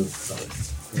 dark blue.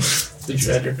 Did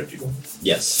you add your 51?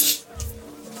 yes.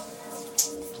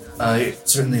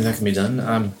 Certainly that can be done.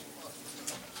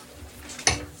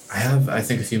 I have, I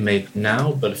think, a few made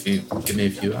now, but if you give me a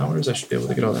few hours, I should be able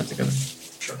to get all that together.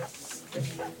 Sure.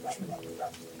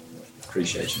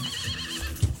 Appreciate you.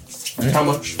 How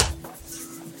much?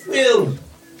 Will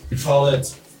you call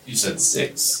it? You said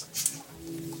 6.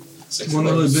 6 One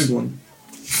really clothes. big one.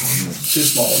 2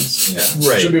 small ones. Yeah.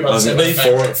 Right. Should be about the same. Maybe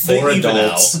amount. four They even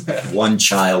adults, 1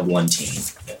 child, 1 teen.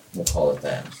 We'll call it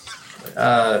that.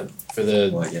 For the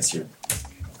Well, I guess you're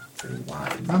pretty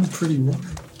wide. I'm pretty wide.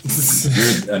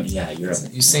 You're.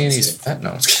 you saying he's fat?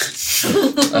 No. I'm just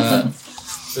kidding.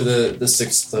 For the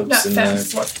 6 Not clubs in fat, the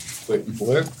floor. quick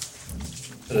work,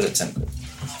 put it at 10 quid.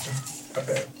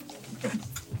 Okay.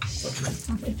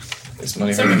 It's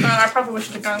money So for me. I probably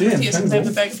should have gone Damn, with you since I have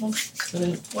the kind bag of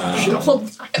holding. Wow.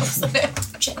 Hold piles in it.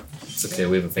 It's okay,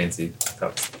 we have a fancy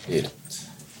cup.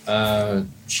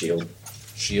 Shield.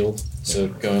 Shield. So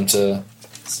going to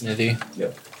Smithy.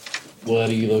 Yep. What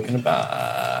are you looking to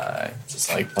buy? Just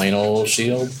like plain old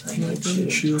shield?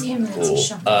 Shield. Damn, that's Cool. a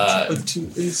shot. A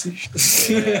 2 AC.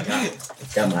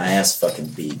 Got my ass fucking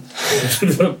beat.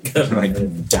 Like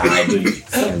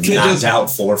died, knocked out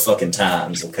 4 fucking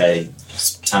times. Okay,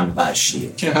 it's time to buy a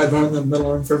shield. Can't hide behind the metal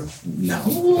arm forever. No,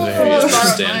 Very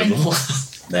understandable.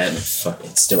 that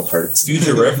fucking still hurts.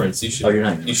 Future reference, you should Oh, you're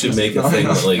not. you should make a thing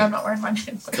that I'm like not wearing my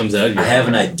name. comes out of your I have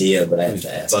an idea, but I have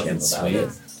to ask Fucking him about sweet.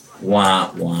 it.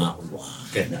 Wah wah wah.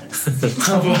 Okay. No.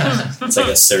 It's like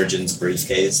a surgeon's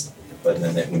briefcase, but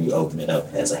then when you open it up,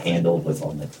 it has a handle with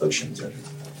all my potions in it.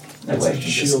 That way you can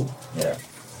just Shield. yeah.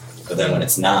 But then when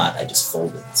it's not, I just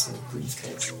fold it. It's a little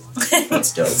briefcase.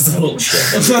 That's dope. Oh, shit.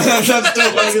 That's dope.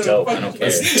 That's dope. I don't care.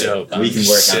 That's dope. We can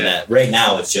work on that. Right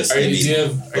now, it's just Are maybe you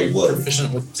the wood.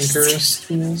 proficient with Tinker's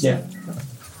tools? Yeah.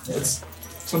 It's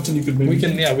something you could maybe. We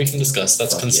can discuss.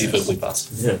 That's Fuck conceivably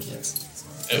possible. Yeah.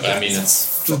 I mean,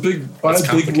 it's Just buy It's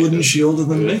a big wooden complicated. shield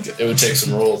and then make it. it would take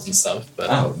some rolls and stuff, but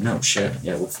Oh, no, shit.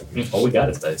 Yeah, we'll figure it All we got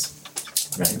is dice.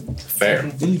 out. Right. fair.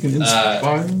 Then you can instant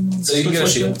fire. and So you can get a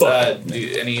stuff shield. like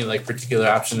Any like particular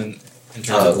option in terms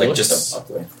of Like looks? just a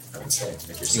buckler, I would say. If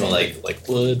you're You want saying- like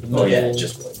wood? Oh, yeah, metal?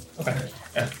 just wood. Okay.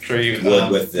 Yeah, sure you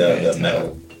Wood with the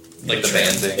metal. like the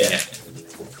band thing. Yeah.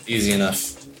 Easy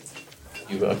enough.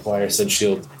 You acquire said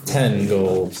shield. 10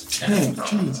 gold. that. Oh,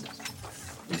 jeez.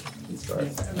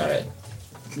 Alright.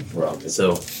 We're all good.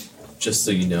 So, just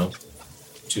so you know,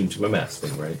 tuned to my mask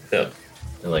thing, right? Yep.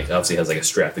 And like obviously it has like a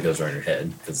strap that goes around your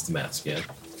head because it's a mask. Yeah.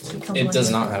 It does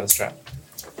not have a strap.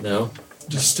 No,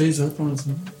 Just stays up on its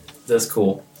own. that's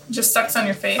cool. Just sucks on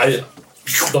your face.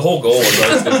 The whole goal was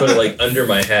I was gonna put it like under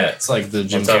my hat, It's like the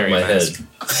Jim on top of Carrey my mask.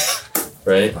 head,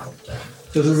 right?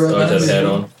 Does it So I run have a hat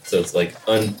on, so it's like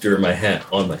under my hat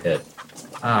on my head.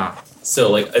 Ah. So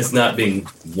like it's not being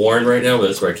worn right now, but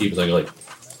that's where I keep it. So I go like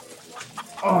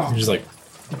You're just like,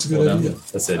 That's a Well good done. idea.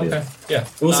 that's the idea. okay. Yeah.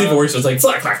 We'll see if it works. So it's like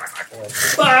flack, flack, flack,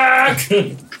 flack,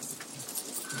 flack.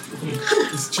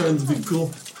 It's trying to be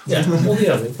cool. Yeah. Well,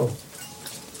 yeah. They cool.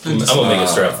 I'm gonna make a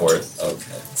strap for it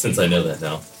Okay. since I know that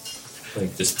now.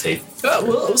 Like just tape. I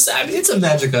mean, it's a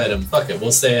magic item. Fuck it.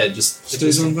 We'll say it just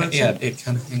Stays on by Yeah, it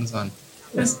kind of hangs on.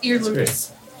 His ear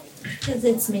loops. Because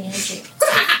it's magic.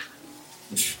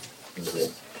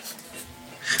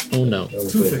 Oh no. That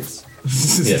was Two good. Face.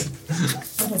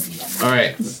 Yeah. All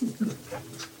right.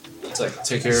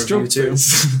 Take care of you too.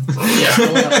 Yeah,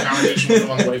 we'll have a conversation with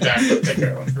him on the way back, but take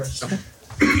care of him first.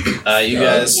 You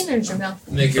guys Inner your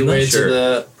mouth. make your I'm not way sure. to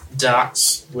the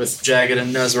docks with Jagged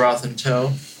and Nezroth in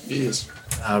tow. Yes.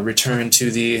 Return to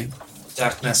the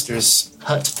Dockmaster's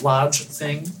hut lodge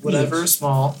thing, whatever,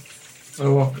 small I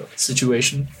walk up.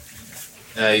 situation.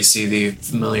 You see the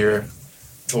familiar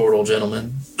Tordal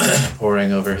gentleman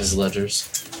poring over his ledgers.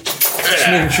 Just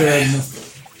making sure I have enough.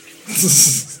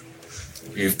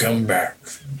 You've come back.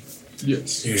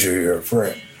 Yes. These are your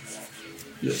friends.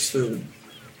 Yes, they would.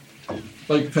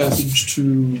 Like passage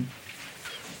to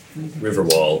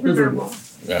Riverwall. Riverwall.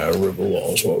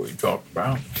 Riverwall is what we talked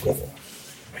about.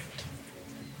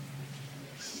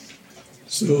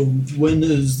 So when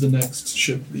is the next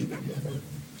ship leaving?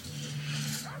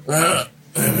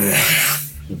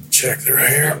 Check their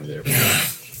hair. I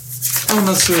don't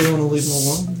necessarily want to leave them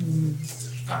alone.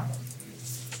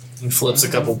 He flips a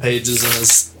couple pages in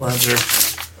his ledger.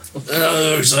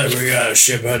 Looks like we got a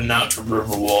ship heading out to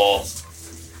Riverwall.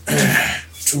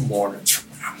 2 mornings from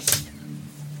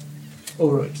now.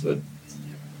 Alright,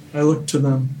 I look to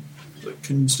them. Like,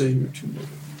 can you stay here 2 more?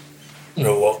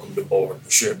 You're welcome to board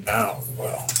the ship now as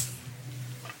well.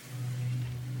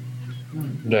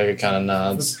 Dagger kind of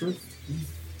nods.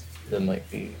 That might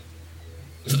be.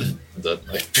 That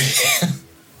might be.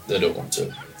 They don't want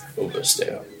to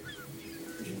overstay out.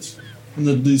 And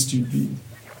at least you'd be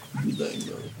laying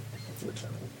low for a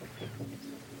time.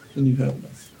 And you have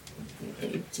enough.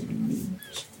 Anything you need.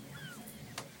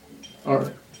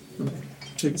 Alright.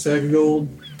 Take a sack of gold.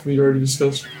 We already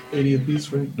discussed 80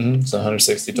 apiece, right? Mm-hmm. So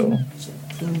 160 total. So,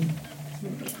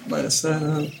 minus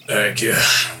that. Thank you.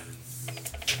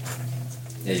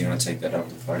 Yeah, you want to take that out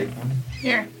to the party?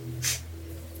 Here.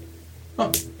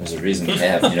 There's a reason we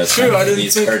have, True, I some of didn't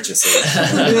these think- purchases.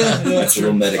 Yeah, That's a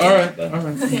little metagaming, Alright, but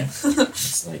alright. Yeah.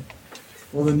 it's like,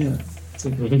 Well then, yeah.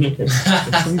 Some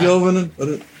Gelvin and put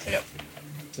it.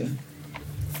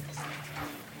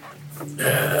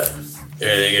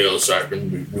 Anything else I can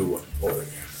be doing for you?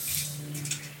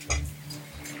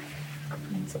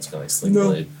 That's kind of like Sling No.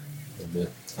 Blade. A bit. I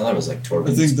thought it was like I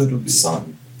Torben's think that'll be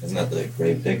son. Isn't that the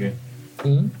grave digger?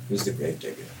 Hmm? Who's the grave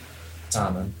digger?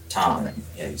 Tommen. Tom.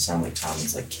 Yeah, you sound like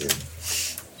Tom's like kid.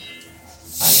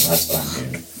 I don't know, that's what I'm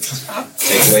hearing.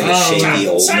 Take away the shady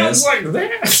oldness. like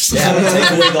that. Yeah, but take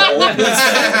away the oldness.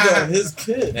 Yeah, his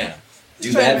kid. Yeah.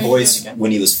 Do that voice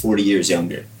when he was 40 years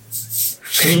younger.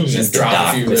 Just drop a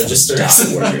doc, few just registers.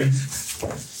 doc worker.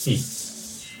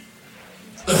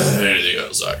 Anything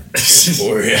else I can do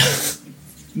for you?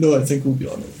 No, I think we'll be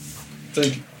on it.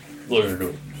 Thank you. Pleasure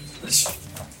to.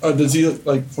 Does he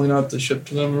like point out the ship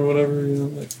to them or whatever? You know,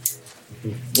 like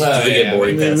Do they get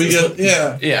boarding I mean, we passes?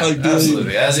 get Yeah, like, do they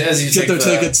absolutely. As you get take their the,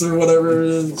 tickets or whatever it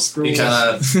is. You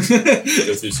kind of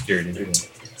Go through security.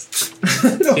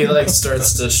 He like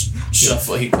starts to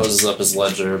shuffle. He closes up his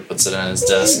ledger, puts it on his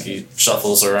desk. He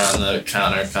shuffles around the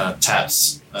counter, kind of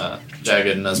taps Jagged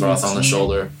and Nezroth on the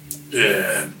shoulder.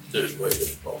 Yeah, there's way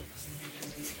to go.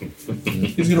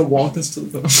 He's gonna walk us to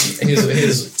the phone.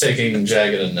 He's taking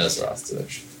Jagged and Nezroth to their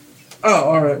Oh,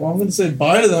 alright. Well, I'm gonna say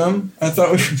bye to them. I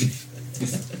thought we were.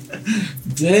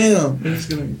 Damn. They're just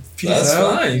gonna peace That's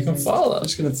out. fine. You can follow. I'm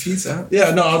just gonna peace out.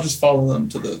 Yeah, no, I'll just follow them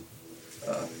to the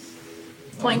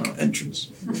Plank. entrance.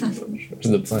 To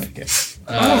the plank. Yeah.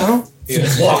 I don't know.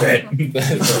 Walk it.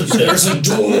 There's a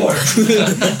door.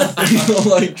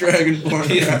 Like Dragonborn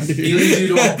around He here. leads you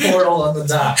to a portal on the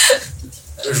dock.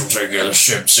 This will take you to the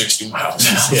ship 60 miles.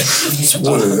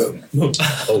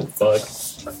 Oh fuck.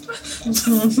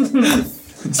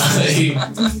 He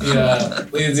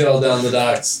leads you all down the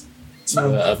docks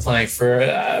to a plank for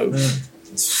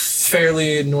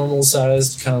fairly normal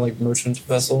sized, kind of like merchant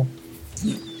vessel.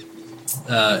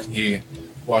 He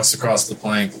walks across the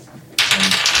plank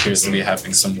and appears to be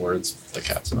having some words with the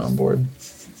captain on board.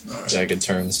 Jagged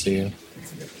turns to you.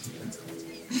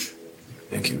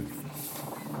 Thank you.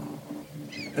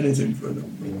 Anything further?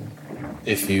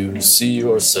 If you see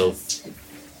yourself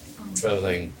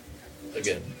traveling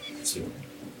again soon,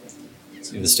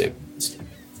 see the stables.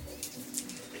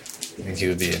 I think you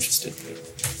would be interested.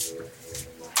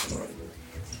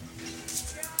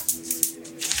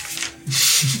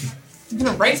 I'm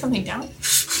gonna write something down.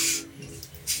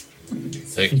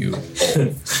 Thank you.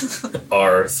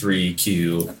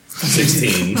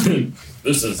 R3Q16.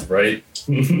 This is right.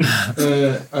 I give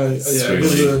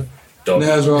Sweetly. the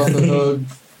Nazroth the hug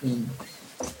and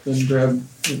then grab,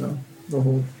 the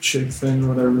whole shake thing or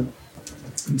whatever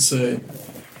and say,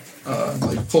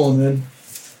 like pull him in.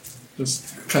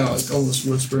 Just kind of like almost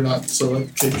whisper, not so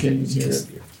like Kate can't even hear it.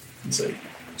 And say,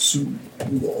 soon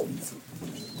you will all be free.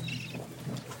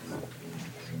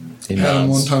 He Pat him one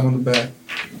nods. time on the back.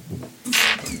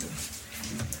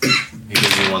 He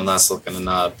gives you one last look and a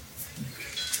nod.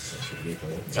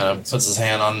 Kind of puts his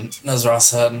hand on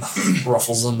Nezroth's head and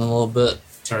ruffles him a little bit.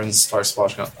 Turns, starts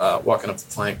walking up the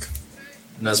plank.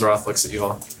 Nezroth looks at you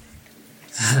all.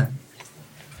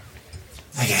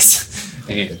 I guess.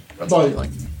 And he runs up the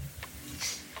plank.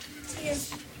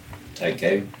 Take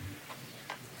care.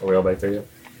 Are we all back there yet?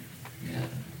 Yeah.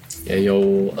 Yeah,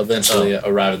 you'll eventually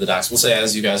arrive at the docks. We'll say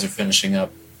as you guys are finishing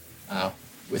up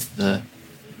with the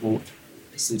boat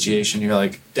situation, you're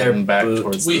like heading back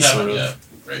towards We the sort haven't of. yet.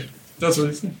 Right. That's what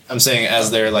he said. I'm saying as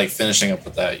they're like finishing up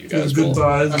with that, you guys will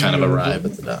Goodbyes. kind of arrive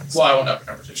at the docks. Well, I won't have a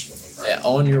conversation with them. Right? Yeah,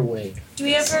 on your way. Do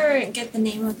we ever get the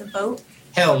name of the boat?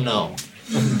 Hell no.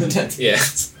 Yeah.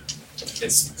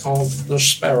 It's called the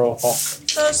Sparrow Hawk.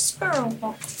 The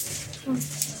Sparrowhawk.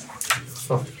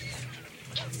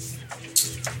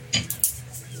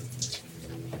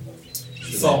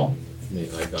 So,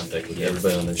 Make eye contact with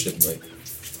everybody on the ship. Like,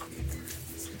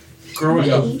 growing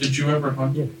up, did you ever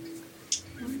hunt?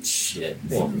 Shit,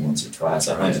 maybe once or twice.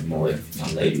 I hunted more in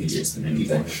my later years than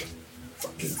anything.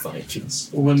 fucking Vikings.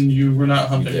 When you were not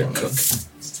hunting They're women, cooked.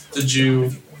 did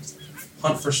you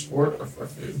hunt for sport or for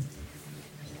food?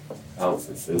 Oh,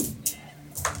 for food.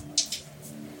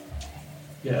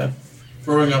 Yeah.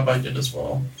 Growing up, I did as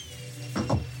well.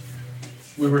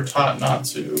 We were taught not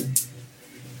to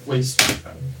waste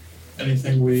time.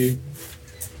 Anything we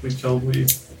killed, we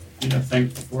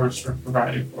thanked for us for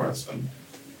providing for us, and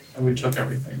we took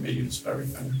everything, made use of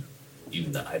everything.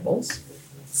 Even the eyeballs?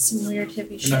 Some weird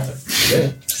hippie You're not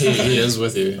shit. He is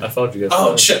with you. I thought you guys.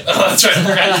 Oh shit! Oh, that's right.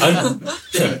 I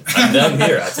forgot. I'm done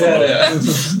here. I told you. Yeah.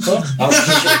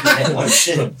 Oh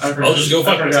shit. I'll just go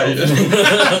fuck I forgot you.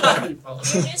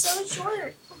 You're so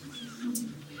short.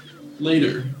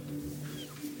 Later,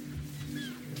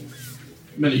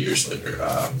 many years later,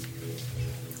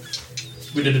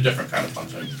 we did a different kind of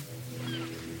hunting.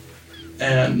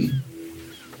 And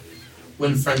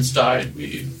when friends died,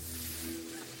 we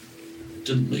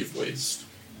didn't leave waste.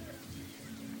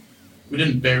 We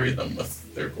didn't bury them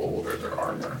with their gold or their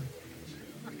armor.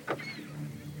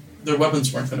 Their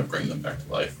weapons weren't going to bring them back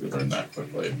to life. We learned that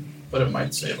quickly, but it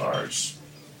might save ours.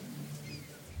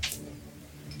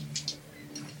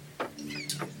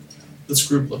 This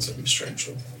group looks at me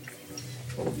strangely.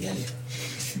 Oh yeah.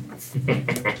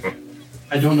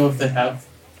 I don't know if they have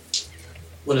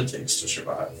what it takes to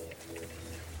survive.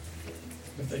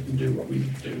 If they can do what we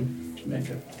need to do to make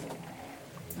it.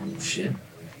 Oh shit.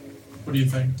 What do you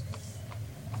think?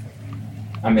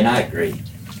 I mean, I agree.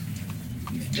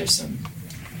 I mean, there's some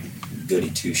goody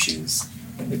two-shoes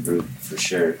in the group for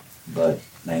sure, but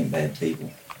they ain't bad people.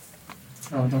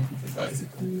 Oh, I don't think that.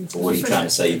 But what are you trying to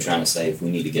say? You're trying to say if we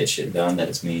need to get shit done, that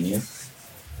it's me and you?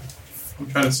 I'm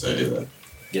trying to say that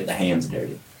get the hands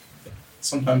dirty.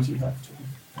 Sometimes you have to.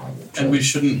 And we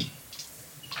shouldn't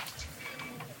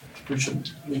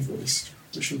leave waste.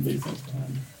 We shouldn't leave things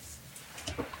behind.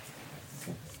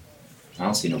 I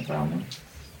don't see no problem.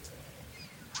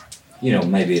 You know,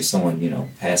 maybe if someone,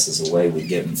 passes away, we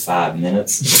give them 5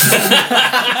 minutes.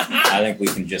 I think we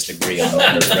can just agree on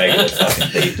that as regular fucking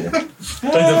people. Like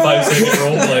the 5-second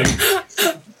roll, like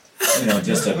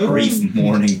Just a brief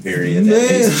mourning period at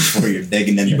least before you're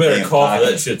digging in you the better damn call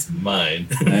pocket. that shit's mine.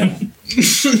 Yeah.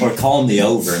 Or call me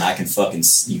over and I can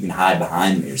you can hide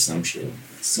behind me or some shit.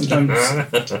 Sometimes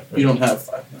you don't have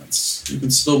 5 minutes. You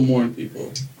can still mourn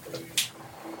people. But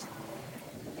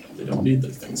they don't need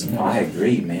their things. No, I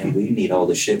agree, man. We need all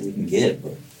the shit we can get,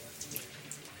 but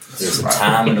there's a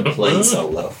time and a place,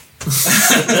 Solo.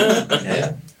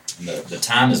 Yeah. The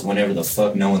time is whenever the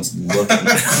fuck no one's looking.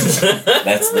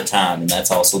 That's the time, and that's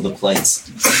also the place.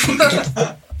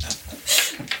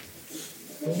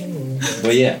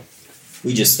 But yeah,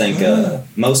 we just think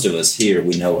most of us here,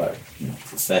 we know our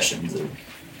professions and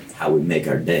how we make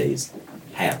our days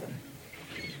happen.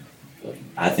 But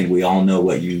I think we all know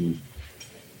what you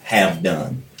have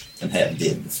done and have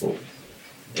did before.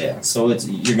 Yeah, so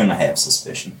you're gonna have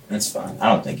suspicion. That's fine. I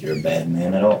don't think you're a bad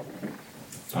man at all.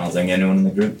 I don't think anyone in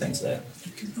the group thinks that.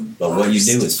 But what you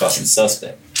do is fucking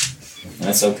suspect. And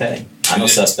that's okay. I know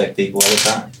suspect people all the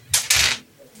time.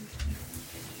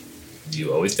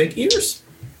 You always take years.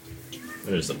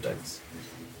 There's sometimes.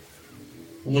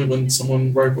 Only when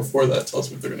someone right before that tells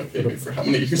me they're gonna pay me for how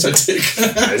many years I take.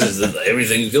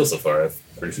 Everything you feel so far, I'm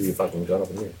pretty sure you fucking got up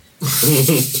in here.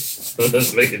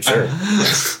 Just making sure.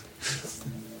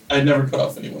 I never cut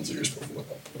off anyone's ears before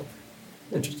that.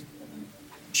 Interesting.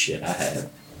 Shit, I have.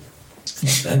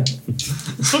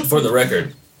 For the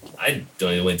record, I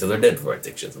don't even wait until they're dead before I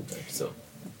take shit sometimes, so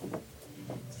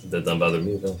that doesn't bother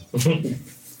me though.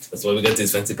 That's why we got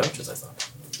these fancy pouches, I thought.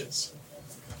 Yes.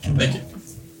 Thank you.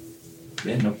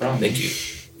 Yeah, no problem. Thank you.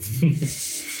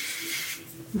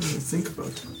 Think about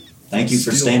it. Thank you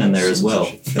for standing there as well.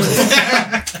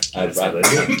 I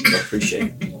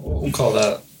appreciate it. We'll call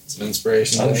that some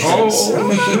inspiration.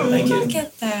 Thank you. Look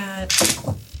at that.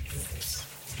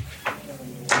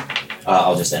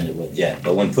 I'll just end it with,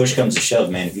 but when push comes to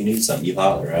shove, man, if you need something, you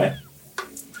holler, right?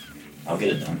 I'll get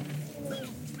it done.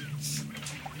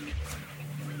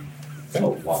 Oh,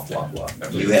 walk.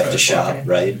 You have to shop,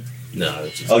 right? No,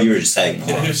 it's just, Oh, you were just tagging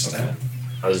along.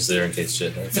 I was just there in case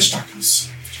shit happened. Fish tacos.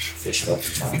 Fish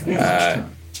fucking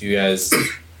You guys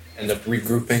end up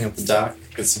regrouping at the dock,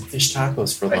 get some fish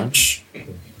tacos for lunch.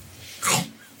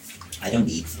 I don't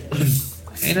eat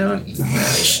fish. I don't.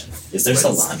 Is there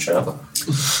cilantro?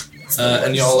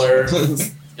 And y'all are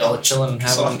chilling and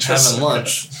having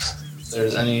lunch. If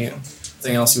there's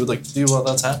anything else you would like to do while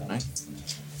that's happening?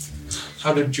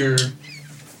 How did your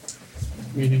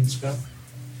meetings go?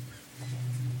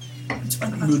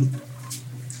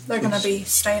 They're gonna be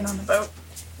staying on the boat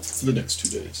For the next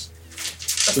 2 days.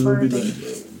 So there'll before be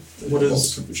they. what is all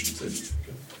the provisions they need.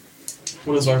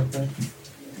 What is our plan?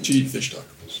 To eat fish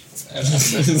tacos.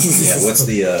 Yeah, what's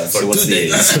the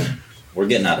we're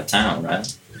getting out of town, right?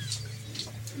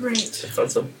 Right, I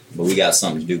thought so. But we got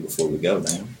something to do before we go,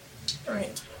 man.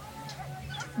 right.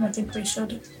 And I think we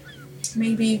should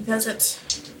maybe visit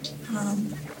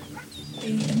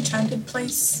the enchanted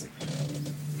place.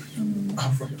 And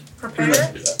Oh, prepare. we do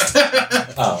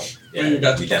that. Oh, yeah, you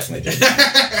got we definitely did.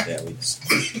 Yeah, we just,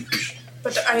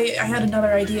 But I had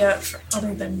another idea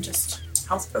other than just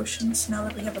health potions. Now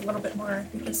that we have a little bit more,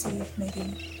 we could see if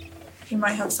maybe he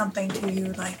might have something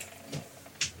to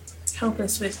help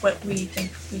us with what we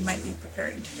think we might be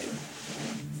preparing to do.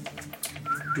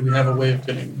 Do we have a way of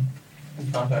getting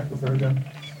in contact with her again?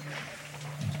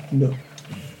 No.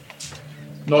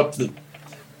 Not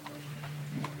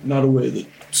a way that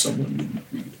someone wouldn't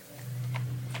read.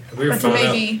 Have we ever But found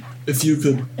out? maybe If you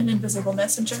could, an invisible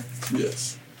messenger.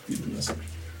 yes, read the message.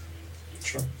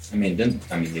 Sure. the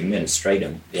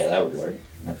administratum, yeah, that would work.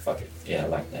 Oh, fuck it. Yeah, I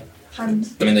like that. And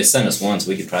They sent us once,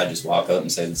 we could probably just walk up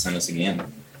and say they sent us again.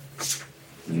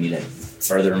 We need to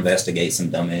further investigate some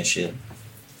dumbass shit.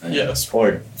 Yes.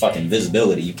 Or fucking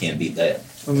visibility, you can't beat that.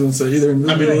 I was gonna say either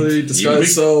invisibility,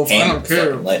 disguise self, I Handle don't care.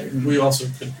 fucking later. We also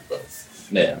could do both.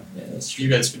 Yeah, that's true.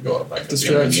 You guys could go up. I could be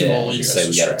Distraction. original, Yeah, you you guys say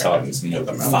we gotta distract talk and and some get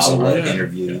more them out follow-up somewhere.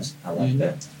 interviews. I like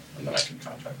that. And then I can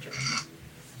contact her.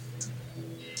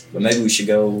 But maybe we should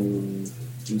go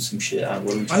do some shit.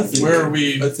 What are we trying to do? Where are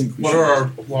we? I think we What should. are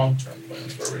our long-term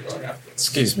plans? Where are we going after this?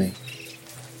 Excuse me.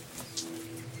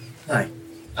 Hi.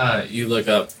 You look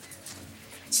up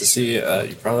So see,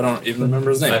 you probably don't even remember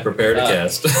his name. I prepared a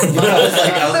cast. I was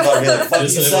about to be like, fuck you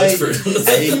Just say? whisper.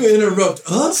 Hey, You interrupt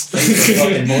us?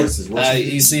 fucking horses.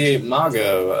 You see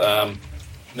Mago,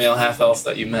 male half-elf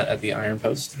that you met at the Iron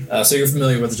Post. So you're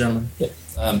familiar with the gentleman?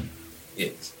 Yeah.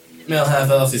 Yes. Male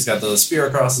half-elf, he's got the spear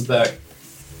across his back.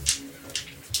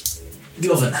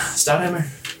 Gilvin, Stouthammer.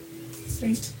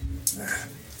 Great.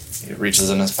 He reaches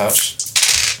in his pouch.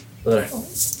 There.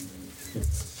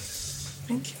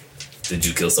 Thank you. Did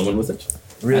you kill someone with it?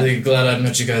 Really glad I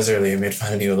met you guys earlier. It made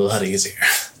finding you a lot easier.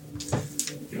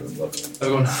 You're welcome.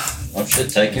 Everyone, Oh shit,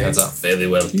 take care. heads up. Fairly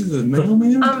well. He's a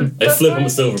mailman? I flip him a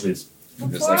silver piece.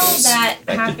 Before all that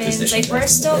happens, like we're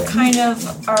still kind of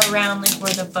around like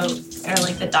where the boat or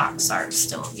like the docks are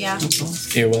still, yeah.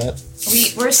 Hear what?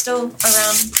 We're still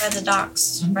around by the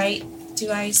docks, right?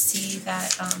 Do I see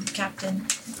that captain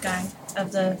guy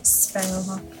of the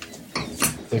Sparrowhawk?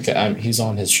 Okay, he's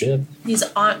on his ship. He's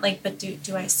on like, but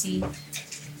do I see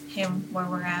him where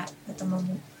we're at the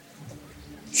moment?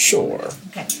 Sure.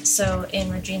 Okay, so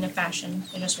in Regina fashion,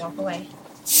 I just walk away.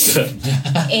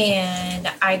 And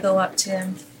I go up to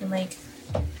him and like,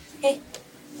 hey,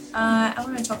 I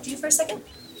want to talk to you for a second.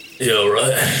 Yeah,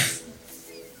 alright.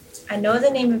 I know the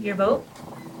name of your boat,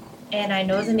 and I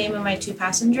know the name of my 2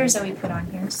 passengers that we put on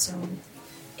here, so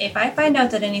if I find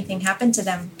out that anything happened to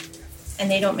them and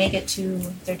they don't make it to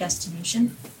their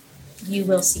destination, you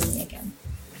will see me again.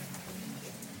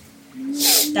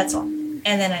 That's all. And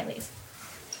then I leave.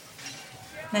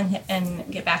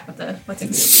 And get back with the group.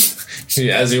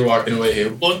 See, as you're walking away here,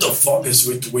 what the fuck is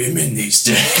with women these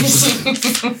days?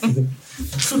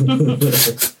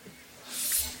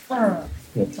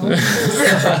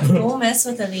 Don't mess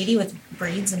with a lady with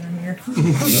braids in her hair. I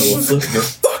will flip your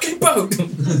fucking boat.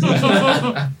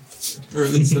 Or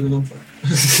at least set it on fire.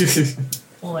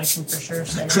 Well, I can for sure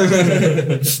say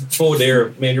that. Oh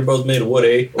dear, man, your boat's made of wood,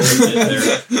 eh? Oh shit,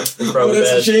 there. It's Oh, probably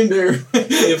that's a bad. shame there.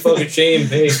 Be a fucking shame,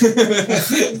 hey.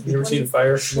 You ever seen a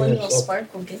fire? One little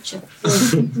spark will get you.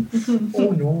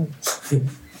 Oh no.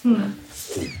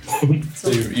 So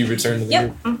you return to the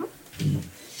Yep. group? Mm-hmm.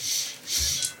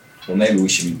 Well, maybe we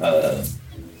should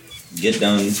get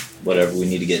done whatever we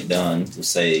need to get done. We'll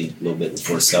say a little bit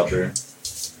before supper.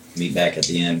 Meet back at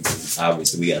the end.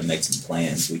 Obviously, we got to make some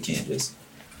plans. We can't just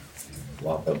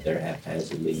walk up there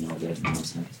haphazardly and all that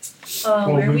nonsense.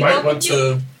 Well, Where we we might going want to?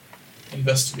 to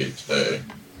investigate today.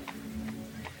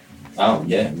 Oh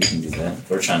yeah, we can do that. If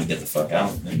we're trying to get the fuck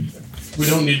out, then We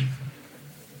don't need.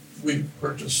 We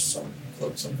purchased some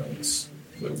clothes and things.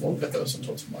 We won't get those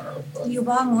until tomorrow. But You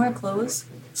bought more clothes?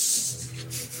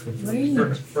 What are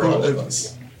you? for all of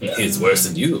us. He's worse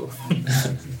than you.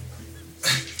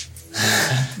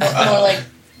 More like.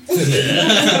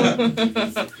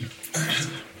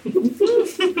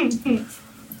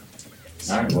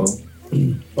 all right. Well,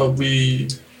 But we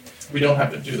don't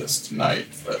have to do this tonight,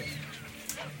 but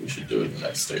we should do it the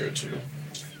next day or two.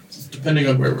 Depending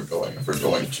on where we're going. If we're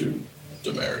going to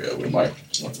Demaria, we might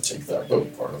want to take that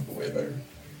boat part of the way there.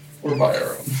 Or buy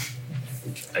our own.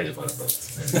 I just want a boat.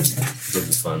 This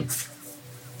is fun.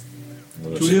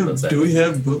 Do we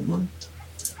have boat money?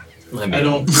 I mean, I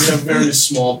don't. We have very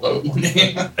small boat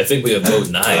money. I think we have boat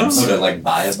knives. so to like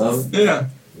buy a boat, Yeah.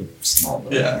 small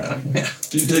boat. Yeah.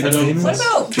 Do you take I don't- payments? What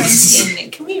about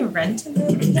renting? Can we rent a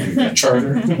boat?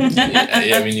 Charter.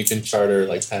 Yeah, I mean, you can charter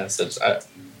like passage.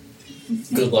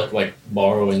 Good luck like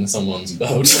borrowing someone's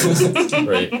boat.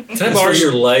 Right. Can I borrow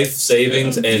your life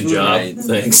savings and job? Right.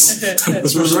 Thanks. We're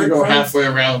supposed to go halfway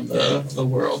around the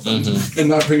world. Mm-hmm. And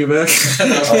not bring it back?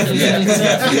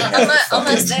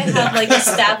 Unless they have like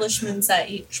establishments at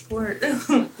each port.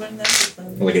 When that's a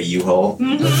boat. Like a U-Haul.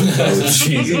 Oh,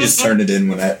 you just turn it in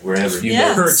wherever. You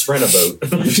Yes. Kurtz rent a boat.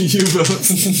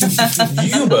 U-boats.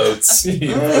 U-boats.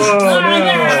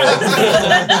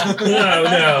 Oh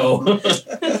no.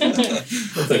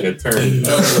 That's a good turn.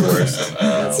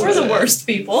 We're the worst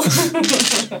people.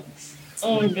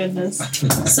 Oh my goodness.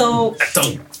 So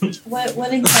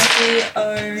what exactly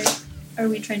are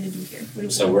we trying to do here?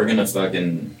 So we're gonna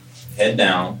fucking head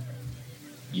down.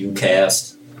 You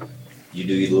cast. You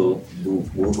do your little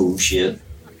woohoo shit.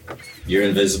 You're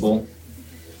invisible.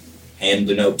 Hand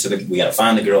the note to the. We gotta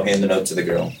find the girl. Hand the note to the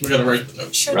girl. We gotta write the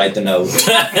note. Should, Write the note. should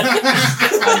we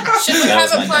That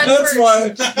have was a my plan That's for why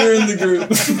you're in the group.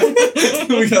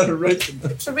 We gotta write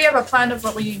them. Should we have a plan of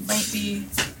what we might be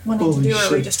wanting Holy to do, or are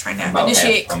we shit. just trying to I'm about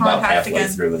initiate I'm about contact halfway again?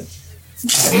 through it.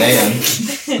 And then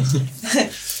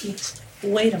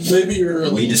Wait a minute. Maybe you're a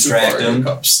We little distract too far in them.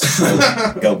 your cups.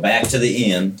 go back to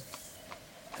the inn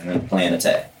and then plan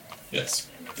attack. Yes.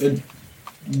 And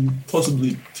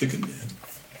possibly pick a man.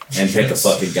 and pick a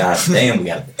fucking goddamn. We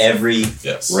got every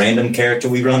Yes. random character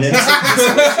we run into.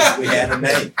 We had a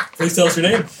name. Please tell us your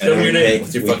name. And Tell me your name. pick,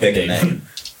 What's your we fucking pick a name? name.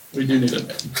 We do need a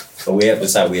name. But we have to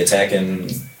decide we attacking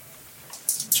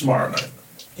Tomorrow night.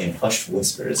 in hushed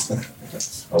whispers.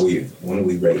 When are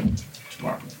we raiding?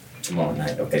 Tomorrow night. Tomorrow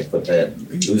night. Okay, put that.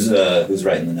 Who's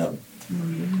writing the note?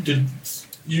 Did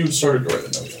you started to write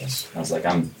a note? Yes. I was like,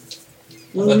 I'm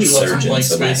I thought you left some surgeon, blank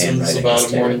so my spaces handwriting about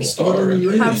is a morning terrible. star. What are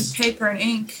we Have rating? paper and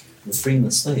ink. we're freeing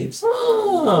the slaves.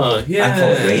 Oh, yeah. I call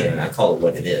it raiding. I call it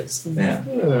what it is. Yeah.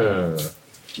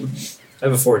 I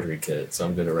have a forgery kit, so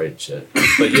I'm good at write shit.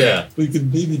 But yeah, We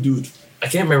could maybe do it. I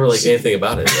can't remember like anything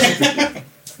about it. Like,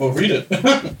 Well, read it.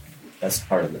 That's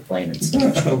part of the plan and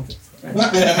stuff.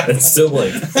 it's still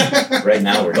like Right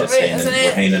now we're just Wait, handing, isn't it-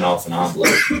 we're handing off an envelope.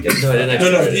 No, I didn't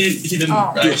No, actually- he didn't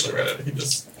Oh. actually read it. He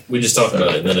just. we just talked about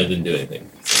it, and then I didn't do anything.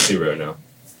 It's zero now.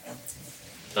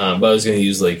 But I was gonna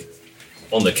use like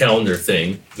on the calendar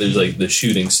thing. There's like the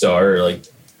shooting star or like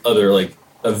other like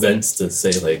events to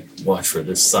say like watch for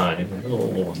this sign.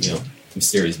 Oh, you know,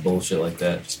 mysterious bullshit like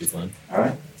that. Just be fun. All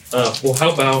right. Well,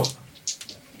 how about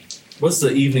what's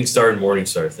the evening star and morning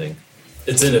star thing?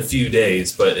 It's in a few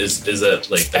days, but is that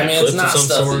like I an mean, eclipse it's not of some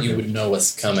stuff sort? that you would know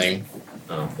what's coming.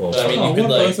 Oh, well, I mean, you Oh, could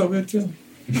what? I like. thought we had killed.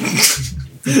 we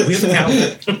have a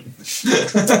calendar. Oh,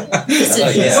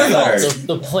 yeah, I thought,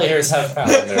 The players have I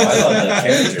calendars. thought the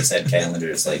characters had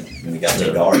calendars. Like when we got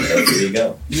the guard, hey, here you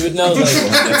go. You would know like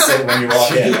That's it when you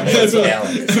walk in. It's a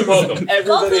calendar. Welcome. everybody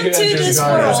Welcome who to enters this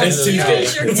Guard world. has It's a Tuesday. calendar.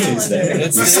 Here's your It's Tuesday. calendar.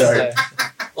 It's We Tuesday.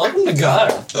 Welcome to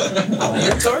God.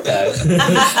 You're a tour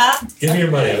guide. Give me your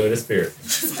money. I'm going to spirit.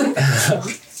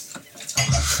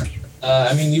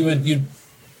 I mean, you'd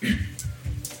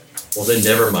Well, then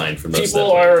never mind for most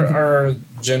people of them. are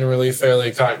generally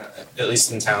fairly at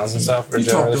least in towns and stuff, are You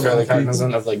talk generally to a lot fairly of people.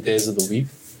 cognizant of like days of the week,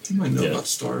 You might know Yeah. about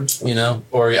stars. you know?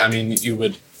 Or I mean,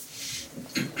 you're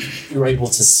able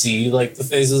to see like the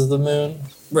phases of the moon,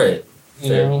 Right. you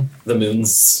Fair. know, The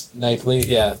moons. nightly.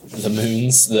 Yeah, the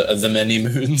moons, the many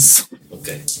moons.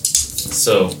 Okay.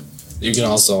 So, You can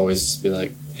also always just be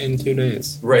like in 2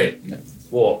 days. right.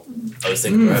 Well, I was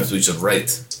thinking perhaps we should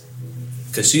write.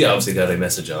 Because she obviously got a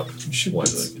message out You should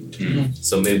once. do like a team.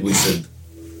 So maybe we should,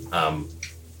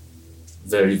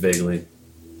 very vaguely,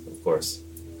 of course,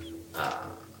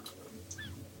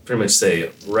 pretty much say,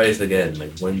 write again.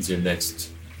 Like, when's your next,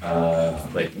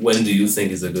 like, when do you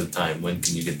think is a good time? When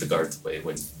can you get the guards away?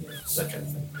 When, you know, that kind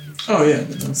of thing. Oh yeah.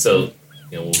 So,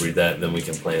 you know, we'll read that and then we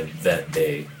can plan that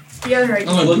day. The other idea.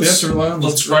 Oh, we have to rely on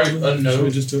let's this. write a Should note. we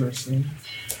just do our thing?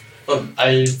 But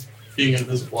being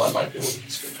invisible, I might be able to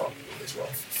just go talk to him as well.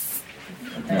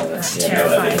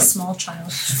 Terrify a small child.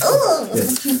 I'm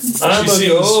She seems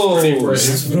pretty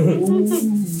brave.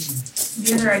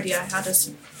 The other idea I had is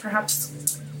perhaps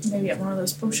maybe at one of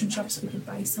those potion shops we could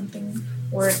buy something,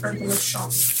 or an herbalist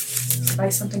shop, buy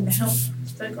something to help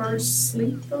the guards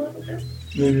sleep a little bit.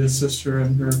 Maybe assist her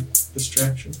in her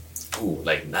distraction. Ooh,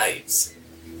 like knives.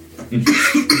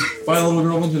 Buy a little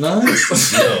girl into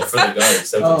knives? No, for the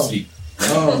guards. That Oh. would sleep.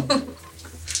 Oh.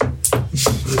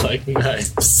 Like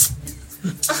knives.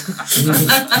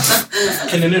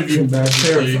 Can any of you Bad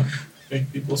actually terrifying.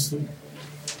 make people sleep?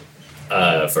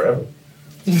 Forever.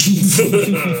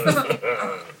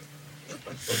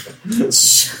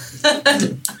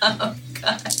 Oh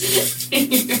god. You're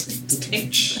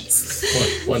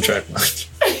ridiculous. One track mind.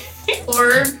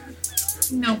 Or,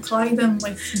 clog them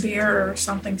with beer or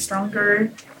something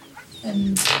stronger,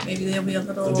 and maybe they'll be a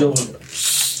little.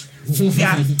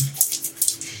 Yeah.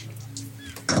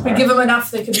 We give them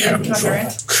enough they could be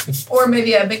incoherent. Or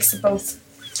maybe a mix of both.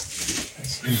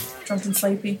 Drunk and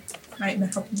sleepy. Might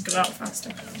help them go out faster.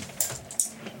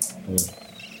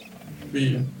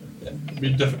 It'd be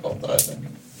difficult, but I think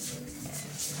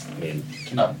I mean,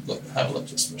 to not have it look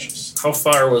suspicious. how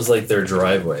far was like their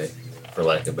driveway, for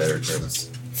lack of better terms?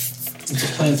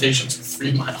 The plantation's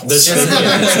 3 miles.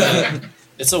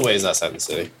 It's a ways outside the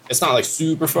city. It's not like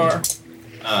super far.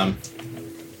 But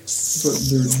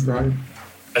they're dry.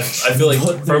 I feel like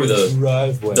probably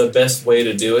the best way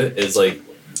to do it is like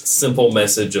simple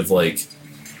message of like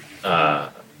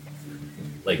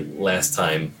last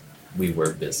time we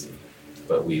were busy,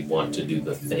 but we want to do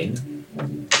the thing.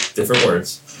 Different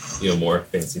words, more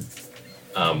fancy.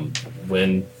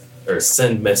 When or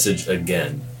send message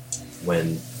again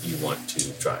when you want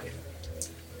to try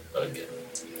again.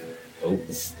 Oh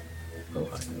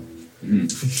hi.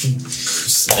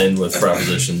 Just end with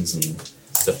propositions and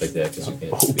stuff like that because we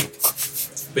can't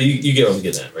speak. But you get what I'm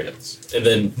getting at, right? And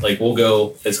then we'll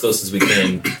go as close as we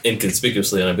can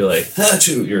inconspicuously, and I'd be like,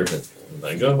 "Achoo, you're invincible." I'm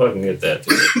like, go fucking get that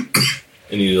too.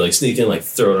 And you sneak in,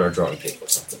 throw it on our drawing table or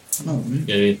something. Oh, man. You know what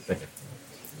I mean? Okay.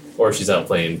 Or she's out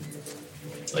playing,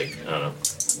 like, I don't know,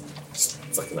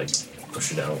 fucking like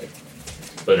push it down, like,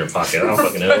 put it in her pocket. I don't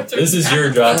fucking know. This is your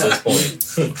job at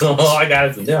this point. All I got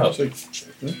is to know. It's like,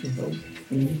 that can help.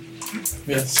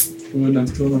 Yes. We wouldn't have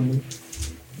to kill them.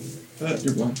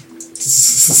 You're blind.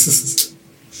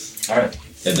 Alright.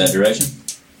 Head that direction?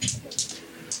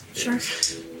 Sure.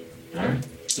 Alright.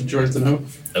 Did you write the note?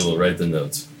 I will write the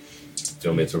notes. Do you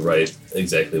want me to write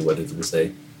exactly what it will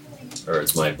say? Or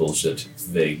is my bullshit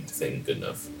vague thing good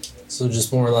enough? So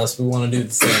just more or less, we want to do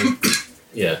the thing.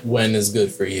 Yeah, When is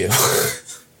good for you?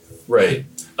 right.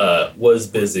 Was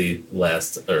busy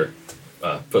last, or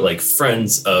but like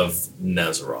friends of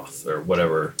Nazaroth or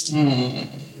whatever.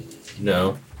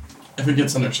 No, If it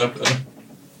gets intercepted,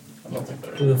 I don't think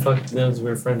they're. who the fuck knows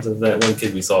we're friends of that one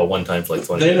kid we saw one time for like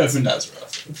 20 They know minutes? who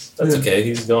Nazareth is. That's Yeah. okay.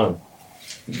 He's gone.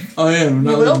 Oh, yeah. We're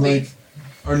not You will letting, be. like,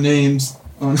 our names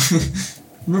on.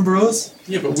 Remember us?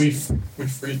 Yeah, but we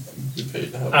freed them. We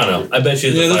paid to have. I don't know. I bet you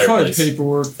Yeah, at there's the probably fireplace.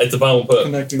 paperwork. At the bottom, we'll put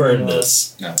Connecting burn the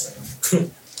this. No.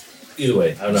 Either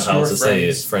way, I don't know how else to say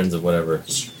it. Friends. Friends of whatever.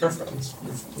 Her friends.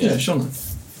 Yeah, she'll know.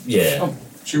 Yeah. Oh,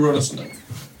 she wrote us a note.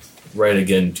 Write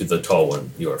again to the tall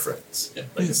one, your friends. Yeah.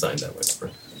 Like sign that whatever.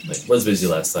 Like, was busy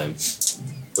last time.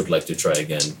 Would like to try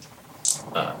again.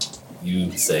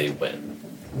 You say when.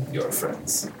 Your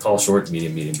friends. Tall, short,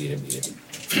 medium.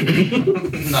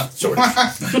 Not Short.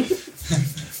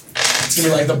 It's gonna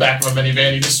be like the back of a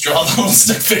minivan. You just draw the little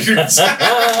stick figures.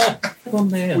 Oh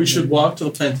man. We should walk to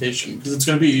the plantation because it's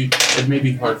gonna be. It may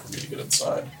be hard for me to get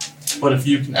inside, but if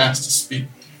you can ask to speak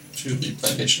to the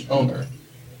plantation owner,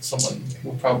 someone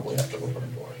will probably have to open a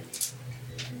door.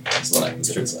 So then I can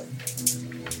get Sure. inside.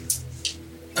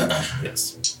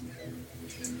 Yes.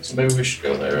 So maybe we should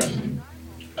go there and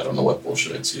I don't know what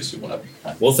bullshit excuse we want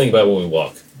to. We'll think about it when we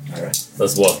walk. Alright.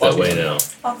 Let's walk that way now.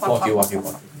 Walkie.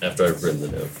 After I've written the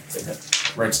note.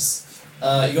 Righteous.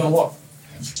 You gonna walk?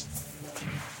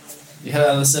 You head out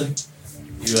of the city.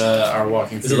 You are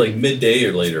walking Is it through. like midday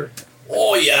or later?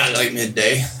 Oh yeah, like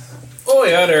midday. Oh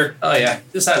yeah, there. Oh yeah,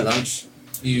 just had lunch.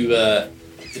 You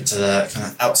get to the kind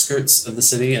of outskirts of the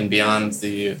city and beyond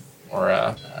the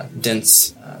more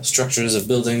dense structures of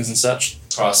buildings and such.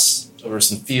 Cross over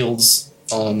some fields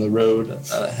on the road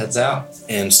that heads out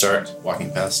and start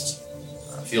walking past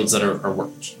fields that are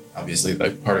worked. Obviously,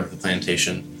 like part of the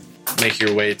plantation. Make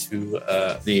your way to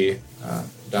the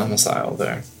domicile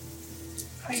there.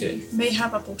 Okay. I may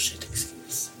have a bullshit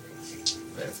excuse.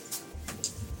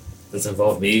 Does it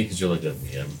involve me? Because you're like a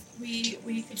DM.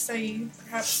 We could say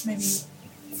perhaps maybe.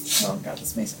 Oh god,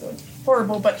 this may sound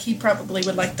horrible, but he probably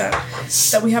would like that.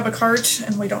 That we have a cart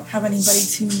and we don't have anybody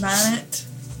to man it,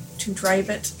 to drive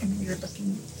it, and we're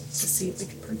looking to see if we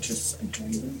could purchase a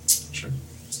driver. Sure.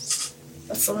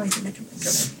 That's the only thing I can think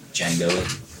of.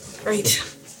 Django.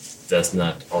 Right. That's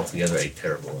not altogether a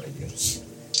terrible idea.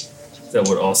 That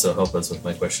would also help us with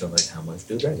my question of like how much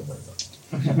do dragonflies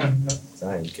cost?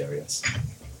 I am curious.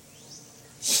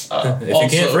 If you can't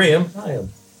Also, free him, I am.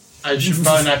 I should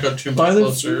probably not go too much Buy the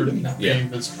closer. food and- Being Yeah.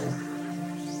 visible.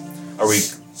 Are we?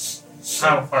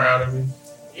 How far out are we?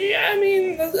 Yeah, I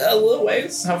mean a little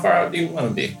ways. How far out do you want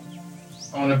to be?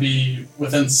 I want to be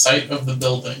within sight of the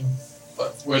building,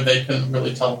 but where they couldn't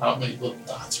really tell how many little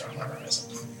dots are on the horizon.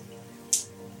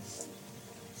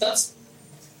 That's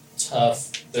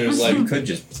tough. There's like You could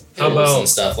just. How hills about- and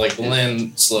stuff. Like the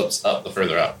land slopes up the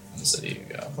further out in the city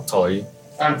you go. How tall are you?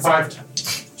 I'm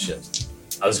 5'10". Shit.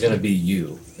 I was gonna be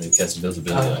you and cast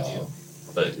invisibility on you,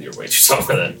 but you're way too tall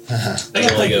for that. I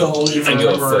can only go. I can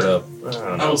go a foot up. I don't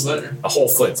I know. was there. A whole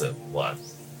foot's a lot.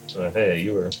 Hey,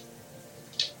 you were.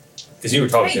 Because you were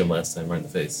talking to him last time, right in the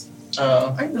face.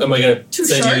 I'm Am I gonna Too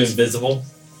send short. you invisible?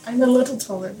 I'm a little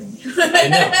taller than you. I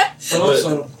know. But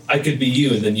also, I could be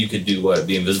you, and then you could do what?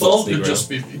 Be invisible. 12 Sneak could around? just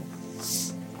be me.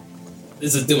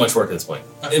 This is too much work at this point.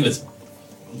 Invisible.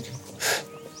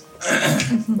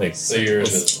 Like, So you're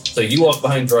invisible. so you walk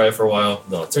behind Dry for a while.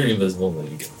 No, turn you invisible, and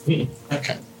then you get.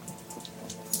 Okay.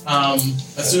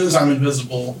 As soon as I'm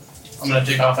invisible, I'm gonna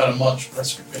take off at a much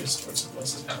brisker pace towards the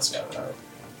places kind of scattered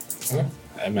out.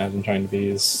 I imagine trying to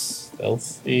be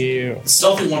stealthy. Or...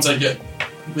 Stealthy once I get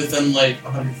within like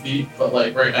 100 feet, but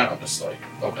like right now I'm just like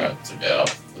okay to get up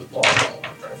the long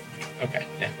drive. Okay,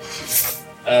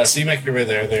 yeah. So you make your way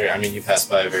there. I mean, you pass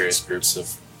by various groups of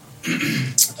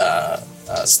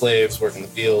slaves working the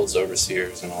fields,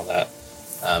 overseers, and all that.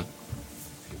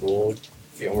 People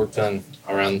getting work done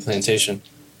around the plantation.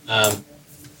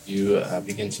 You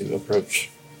begin to approach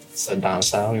said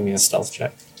domicile. Give me a stealth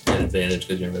check. An advantage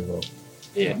because you're invisible.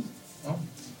 Yeah.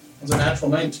 It's a natural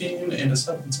 19 and a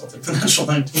 7, so I'll take the natural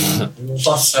 19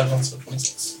 plus 7, so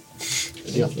 26.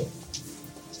 Good deal.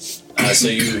 So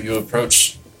you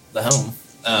approach the home.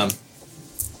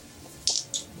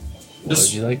 What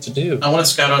would you like to do? I want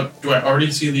to scout out. Do I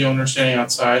already see the owner standing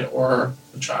outside or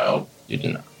the child? You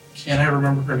do not. Can I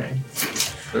remember her name?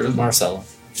 Marcella.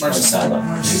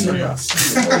 Marcella. There we go.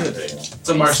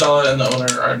 So Marcella and the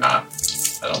owner are not.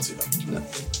 I don't see them. No.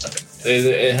 Okay.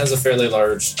 It has a fairly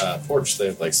large porch. They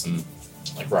have like some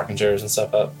rocking chairs and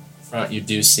stuff up front. You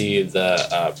do see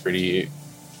the pretty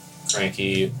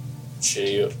cranky,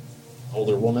 shitty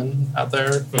older woman out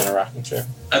there in a rocking chair.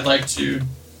 I'd like to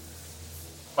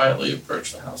quietly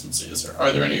approach the house and see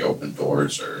are there any open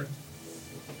doors or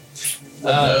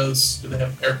windows? Do they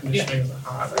have air conditioning? Is it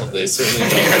hot? Well, they certainly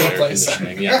do have air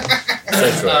conditioning. Yeah.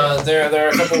 There are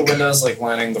a couple of windows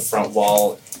lining the front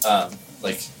wall,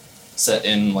 set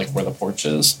in where the porch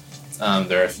is.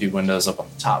 There are a few windows up on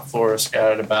the top floor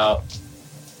scattered about.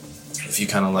 If you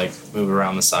kind of move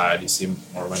around the side, you see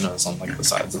more windows on the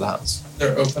sides of the house.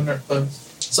 They're open or closed?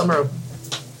 Some are open.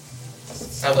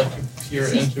 I like to peer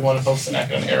into one, hoping I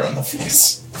get an arrow in the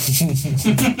face.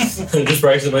 Just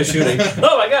practicing my shooting.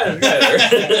 Oh my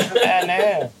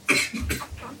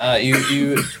god,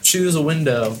 You choose a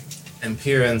window and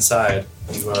peer inside.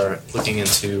 You are looking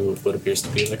into what appears to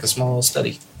be a small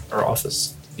study or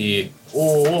office. The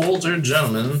older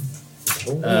gentleman,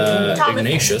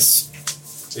 Ignatius,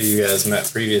 who you guys met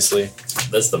previously.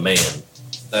 That's the man.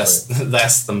 That's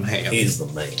the man. He's the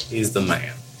man. He's the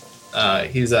man.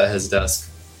 He's at his desk.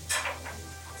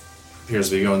 Appears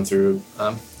to be going through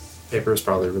papers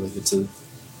probably related to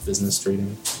business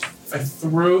trading. I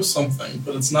throw something,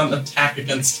 but it's not an attack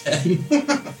against him.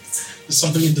 Just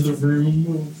something into the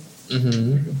room.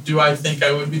 Mm-hmm. Do I think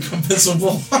I would become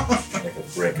visible? Like a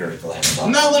brick or a glass box.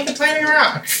 No, like a tiny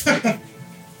rock.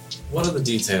 What are the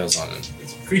details on it?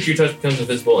 Creature touch becomes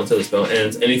invisible until the spell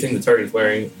ends. Anything the target is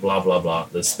wearing, blah blah blah.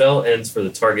 The spell ends for the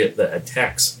target that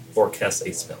attacks or casts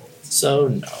a spell. So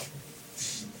no.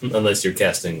 Unless you're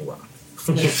casting rock.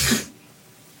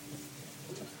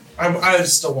 I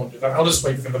still won't do that. I'll just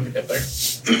wait for them to get there.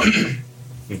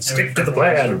 Stick to the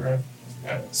plan.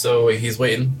 So he's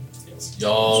waiting.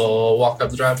 Y'all walk up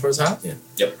the drive towards the house? Yeah.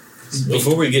 Yep.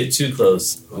 Before we get too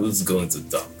close, who's going to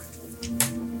talk?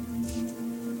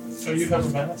 So you have a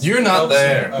mask? You're not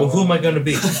there. Well, who am I going to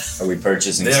be? Are we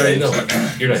purchasing They already know.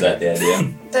 slaves? You're Is not. that the idea?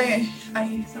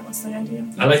 That was the idea.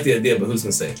 I like the idea, but who's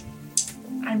going to say it?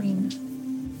 I mean,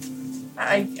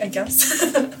 I guess.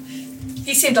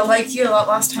 He seemed to like you a lot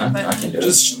last time, but I can do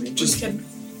it. we could.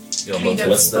 Yo, Kind of.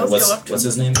 What's Both go up to what's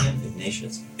his name again?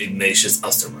 Ignatius? Ignatius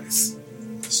Osterweiss.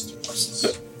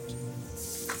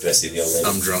 Do I see the old lady?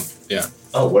 I'm drunk. Yeah.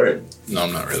 Oh, word. No,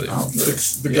 I'm not really. Oh,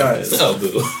 The guy is Oh,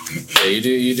 boo. Yeah,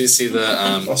 you do see the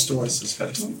Osterweiss's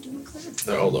head.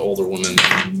 the older woman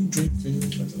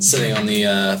sitting on the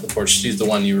porch. She's the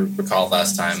one you recall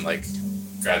last time,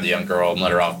 grabbed the young girl and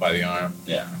let her off by the arm.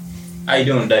 Yeah. How you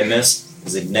doing today, miss?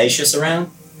 Is Ignatius around?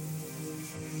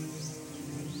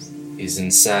 He's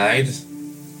inside.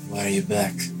 Why are you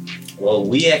back? Well,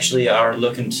 we actually are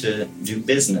looking to do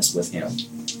business with him.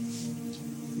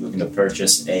 Looking to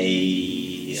purchase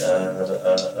a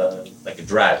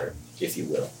driver, if you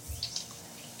will.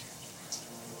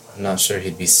 I'm not sure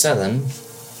he'd be selling.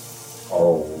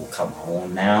 Oh, come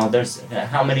on now. There's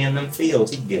how many in them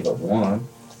fields? He'd give up one.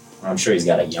 I'm sure he's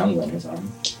got a young one or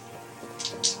something.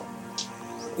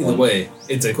 Either way,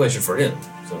 it's a question for him.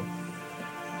 So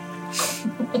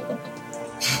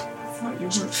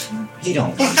He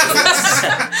don't.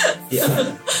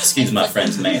 Yeah. Excuse my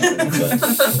friend's man, but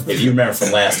if you remember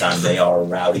from last time, they are a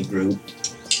rowdy group,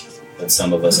 but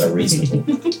some of us are reasonable.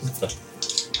 By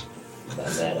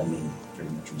that I mean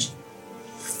pretty much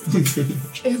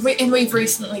me. And we've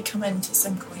recently come into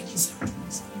some coins.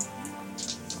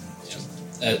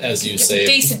 As you Get a say,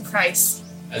 decent price.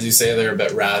 as you say, they're a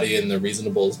bit rowdy, and the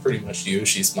reasonable is pretty much you.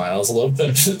 She smiles a little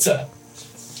bit.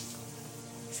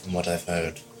 From what I've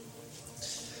heard.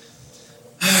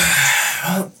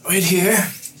 Well, wait here.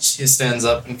 She stands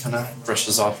up and kind of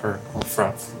brushes off her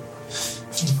frock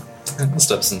and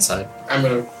steps inside. I'm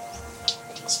gonna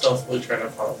stealthily try to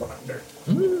follow behind her.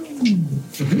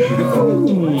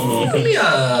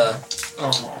 Yeah.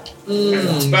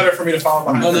 It's better for me to follow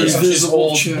behind her since she's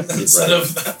old instead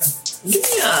of.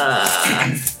 Yeah.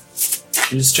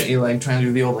 You just trying to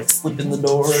do the old slip in the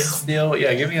door deal.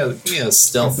 Yeah, give me a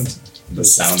stealth. The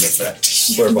sound effect.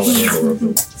 slurp on the handle real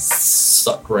quick.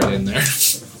 Suck right in there.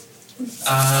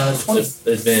 20.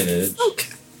 Advantage.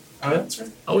 Okay. Oh, that's right.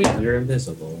 Oh yeah, You're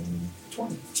invisible.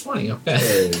 20. Okay.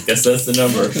 Hey, guess that's the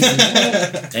number.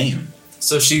 Damn.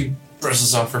 So she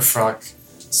brushes off her frock,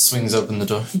 swings open the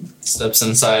door, steps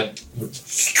inside,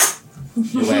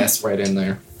 You last right in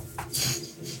there.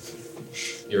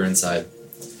 You're inside.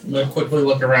 I'm gonna quickly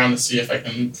look around to see if I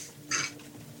can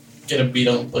get a beat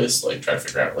on the place, like try to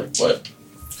figure out like what.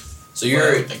 So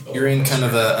where I would think the you're in location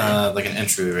kind of is. a like an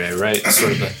entryway, right?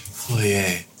 Sort of a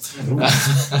foyer.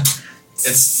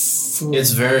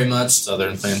 It's very much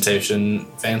Southern Plantation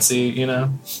fancy, you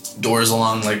know. Doors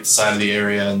along like the side of the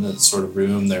area and the sort of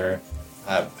room. There,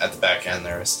 at the back end,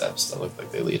 there are steps that look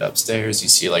like they lead upstairs. You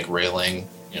see like railing,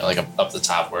 you know, like up the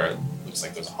top where it looks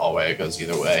like there's a hallway. It goes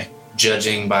either way.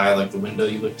 Judging by like the window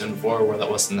you looked in before, where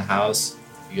that was in the house,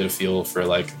 you get a feel for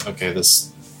like, okay,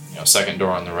 this, you know, second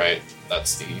door on the right,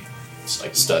 that's the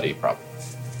like study probably.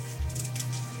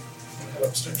 Head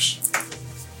upstairs.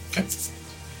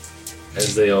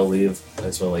 As they all leave, I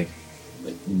just want to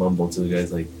like mumble to the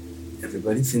guys like,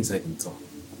 everybody thinks I can talk.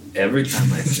 Every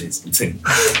time I say something,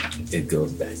 it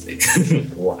goes badly.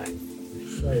 Why?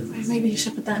 Maybe you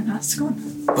should put that mask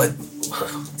on. But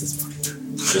this one.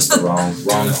 Just the wrong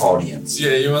audience.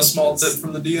 Yeah, you want a small tip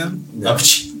from the DM? No.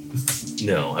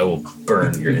 No, I will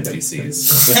burn your NPCs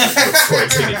before I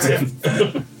take a tip.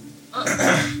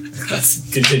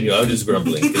 Continue, I'm just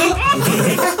grumbling.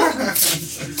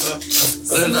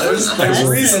 There's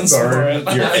reasons for it.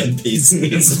 Your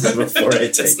NPCs before I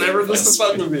take It's never just a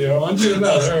fun with you. I want you to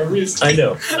know there are reasons. I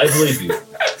know, I believe you.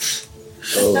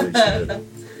 Holy shit.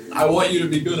 I want you to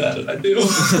be good at it. I do.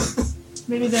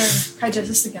 Maybe they're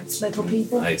prejudiced against little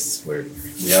people. I swear.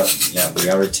 Yep, yeah, we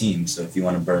are a team, so if you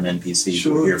want to burn NPCs,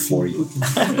 we're here for you.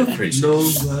 I appreciate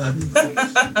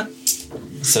it.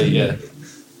 So yeah,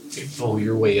 you pull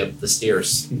your way up the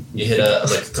stairs. You hit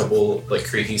a couple like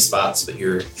creaky spots, but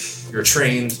you're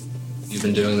trained. You've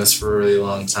been doing this for a really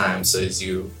long time. So as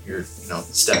you're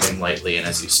stepping lightly, and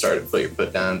as you start to put your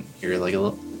foot down, you're like a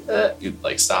little. You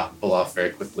like stop, pull off very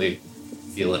quickly,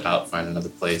 feel it out, find another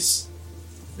place,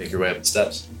 make your way up the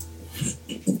steps.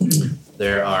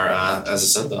 There are, as I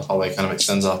said, the hallway kind of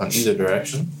extends off in either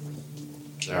direction.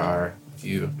 There are a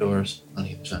few doors on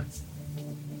either side.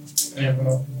 Any of them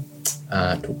open?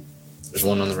 Two. There's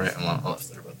one on the right and one on the left.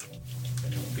 They're both open.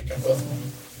 Pick up both.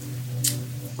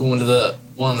 Going to the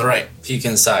one on the right, peek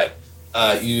inside.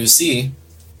 You see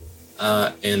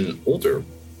an older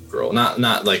girl, not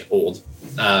like old.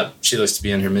 She looks to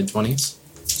be in her mid-20s.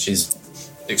 She's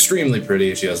extremely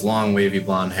pretty. She has long, wavy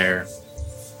blonde hair.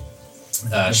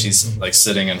 She's like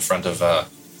sitting in front of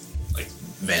like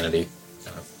vanity,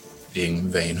 kind of being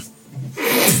vain.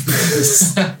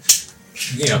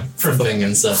 You know, primping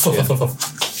and stuff. Yeah.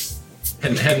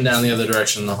 And heading down the other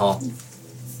direction in the hall.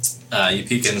 You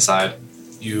peek inside.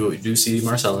 You do see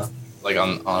Marcella. Like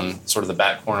on sort of the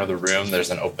back corner of the room,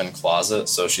 there's an open closet.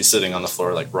 So she's sitting on the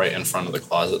floor, like right in front of the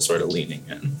closet, sort of leaning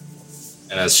in.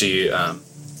 And as she,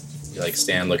 you like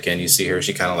stand, look in, you see her.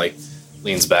 She kind of like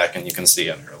leans back, and you can see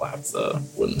in her lap the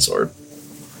wooden sword.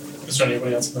 Is there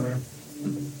anybody else in the room?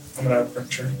 I'm gonna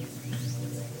approach her.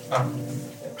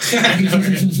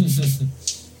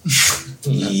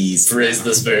 Please. Phrase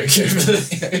this very carefully.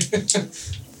 Hey,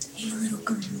 little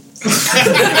girl.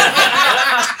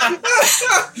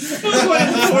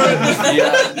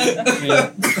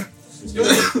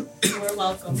 You're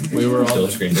welcome. We were all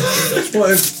Don't scream.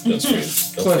 Well, if, Don't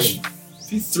scream. Don't question. If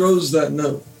he throws that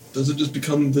note, does it just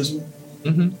become invisible?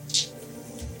 Mm-hmm.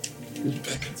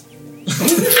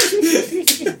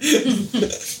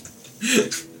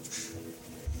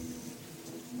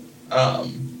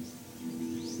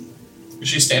 Is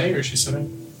she standing or is she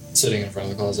sitting? Sitting in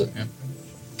front of the closet, yeah.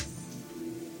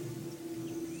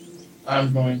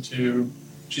 I'm going to.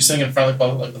 She's sitting in front of the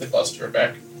closet, like with the closet to her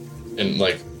back. And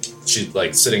like she's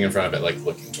like sitting in front of it, like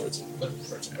looking towards it. Looking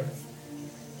towards it. Okay.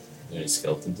 Any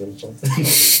skeletons in something?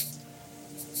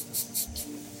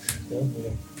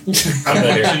 I'm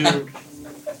going to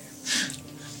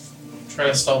try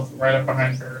to stealth right up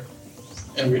behind her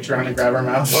and reach around and grab her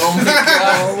mouth. Oh my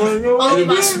god! Oh And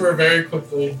my. whisper very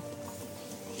quickly,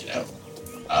 you know,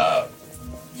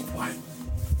 be quiet.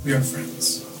 We are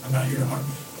friends. I'm not here to harm you.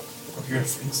 We're here to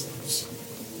free the slaves.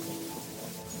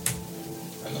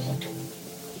 And then look.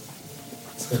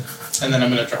 And then I'm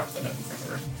gonna drop the note in front of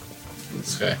her.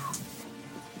 Okay.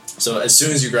 So as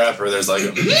soon as you grab her, there's like,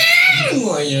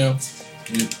 like you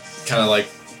kind of like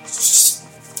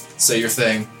say your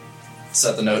thing,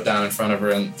 set the note down in front of her,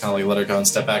 and kind of like let her go and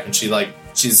step back. And she's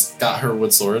got her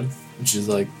wood sword, and she's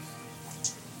like,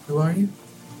 "Who are you?"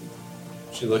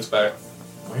 She looks back.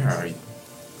 Where are you?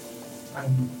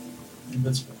 I'm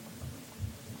invincible.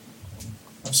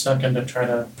 I'm stuck in to try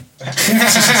to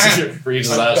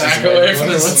Reaches out. back She's away like, from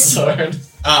 "What the is wood sword?"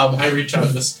 I reach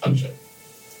out to touch it.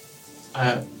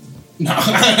 No,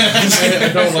 I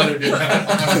don't let her do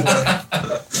that.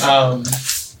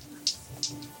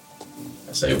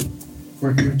 say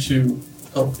we're here to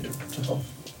help you, to help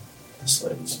the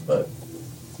slaves, but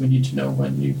we need to know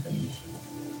when you can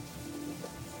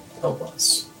help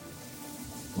us.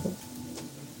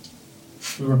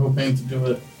 We were hoping to do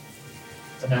it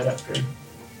the night after.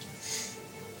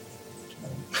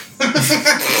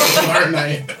 Tomorrow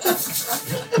night.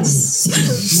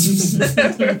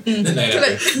 The night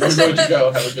after. I'm going to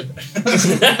go. Have a good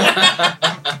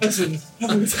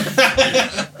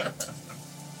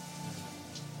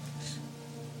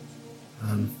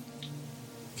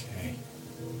Okay.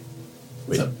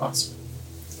 Is that possible?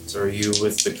 So are you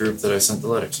with the group that I sent the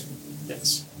letter to?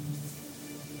 Yes.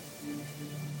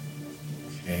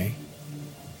 Okay.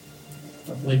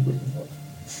 I believe we can help.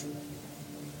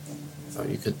 I thought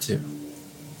you could too.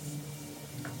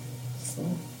 So,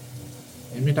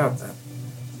 Made me doubt that.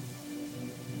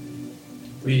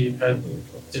 we had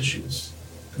issues.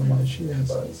 Come on,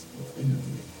 but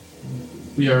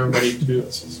we are ready to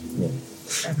assist.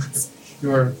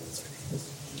 Your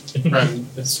friend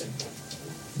is sick.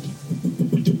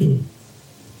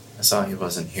 I saw he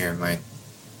wasn't here. My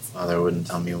father wouldn't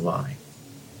tell me why.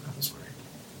 I was worried.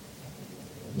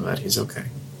 I'm glad he's okay.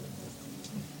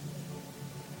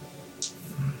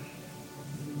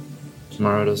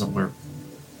 Tomorrow doesn't work.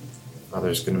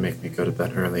 Father's gonna make me go to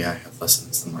bed early. I have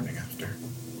lessons the morning after.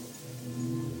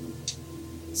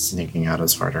 Sneaking out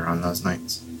is harder on those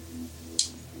nights.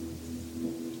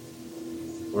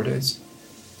 4 days.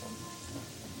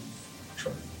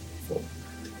 Sure.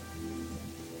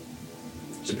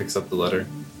 She picks up the letter.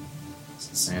 Does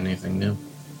it say anything new?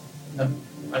 No,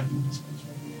 I can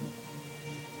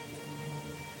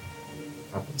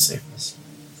Probably safest.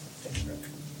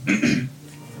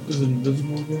 Is it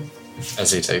invisible again?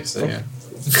 As he takes it, yeah.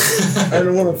 I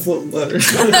don't want to flip letter.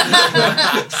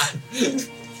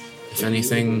 If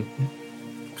anything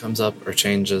comes up or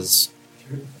changes,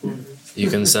 you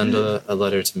can send a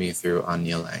letter to me through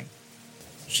Anya Lang.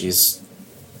 She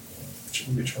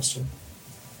shouldn't be trusted.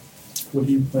 What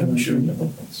do you plan on doing to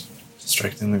help us?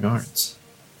 distracting the guards.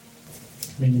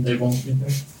 Meaning they won't be there?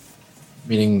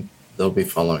 Meaning they'll be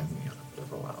following me on a bit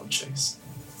of a wild chase.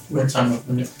 What time of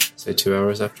the day? Say 2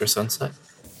 hours after sunset.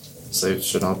 Slaves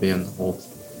should all be in the hold.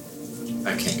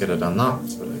 I can't get it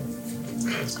unlocked, but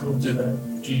We'll do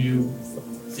that. Do you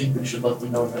think we should let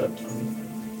them know ahead of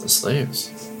time? the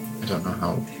slaves. I don't know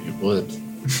how you would.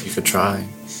 You could try.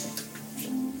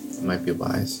 It might be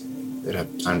wise. They'd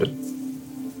have time to.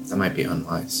 That might be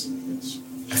unwise. Yes.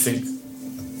 I think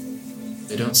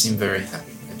they don't seem very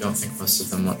happy. I don't think most of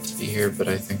them want to be here, but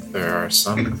I think there are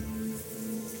some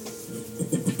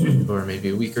who are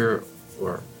maybe weaker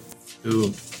or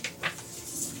who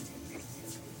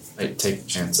might take a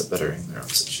chance at bettering their own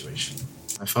situation.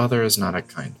 My father is not a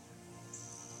kind.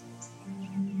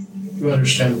 You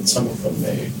understand that some of them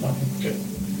may not be good,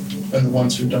 and the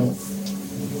ones who don't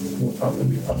will probably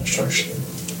be punished harshly.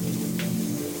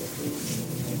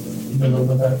 You been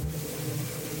over that?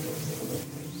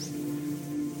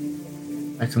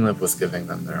 I can live with giving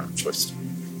them their own choice to me.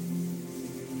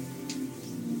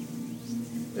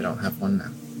 They don't have one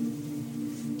now.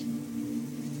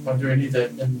 Are there any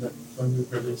that, when we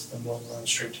release them, will run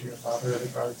straight to your father or the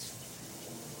guards?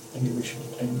 Any we should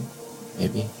detain?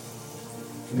 Maybe.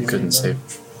 Can I you couldn't name say. them?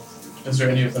 Is there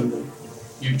any of them that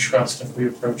you trust if we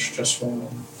approach just one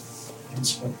and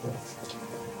spoke with?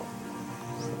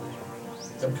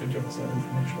 That could give us that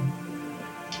information.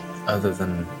 Other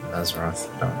than Azeroth,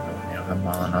 I don't know any of them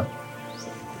well enough.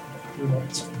 We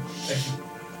won't. Thank you.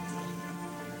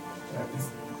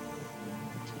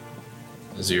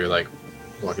 As you're like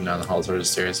walking down the hall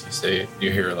towards the stairs,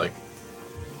 you hear like,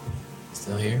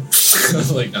 still here?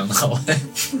 Like down the hallway.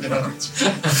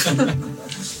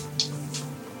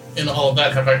 In all of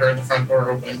that, have I heard the front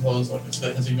door open and close? Like I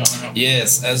said, has he gone out?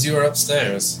 Yes, as you are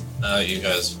upstairs, you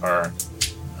guys are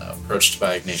approached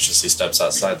by Ignatius. He steps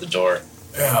outside the door.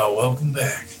 Yeah, welcome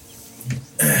back.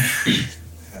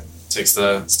 Takes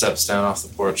the steps down off the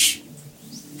porch,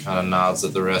 kind of nods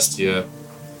at the rest of you,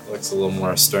 looks a little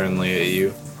more sternly at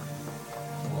you.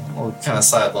 Or kind of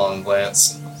sidelong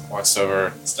glance, walks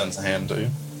over, extends a hand to you.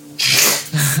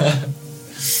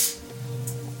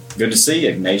 Good to see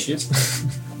you, Ignatius.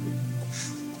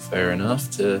 Fair enough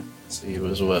to see you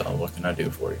as well. What can I do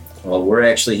for you? Well, we're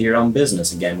actually here on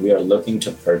business again. We are looking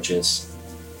to purchase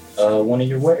one of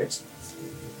your wares.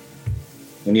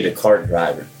 We need a cart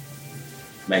driver.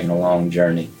 Making a long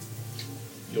journey.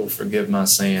 You'll forgive my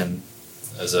saying,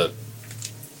 as a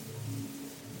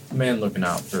man looking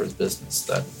out for his business,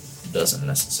 that doesn't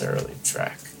necessarily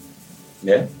track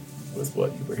Yeah? with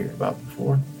what you were hearing about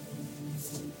before.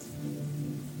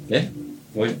 Yeah.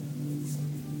 We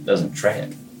doesn't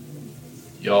track.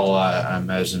 Y'all, I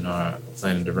imagine, are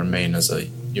planning to remain as a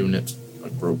unit, a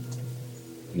group.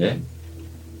 Yeah.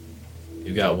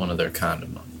 You got one of their kind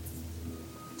of money.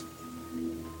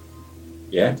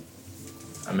 Yeah.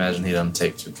 I imagine he doesn't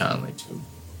take too kindly to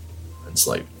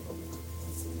enslaving.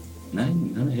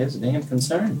 None of his damn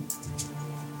concern.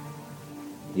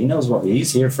 He knows what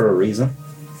he's here for a reason.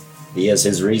 He has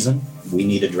his reason. We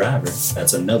need a driver.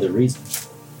 That's another reason.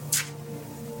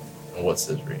 And what's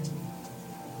his reason?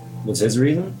 What's his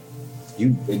reason?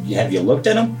 Have you looked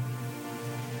at him?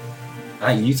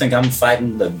 You think I'm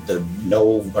fighting the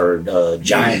gnoll or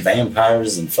giant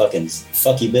vampires and fucking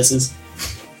fuckybisses?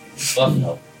 Fuck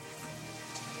no.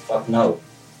 Fuck no.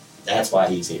 That's why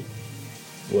he's here.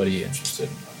 What are you interested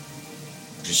in?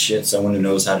 Just shit, someone who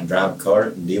knows how to drive a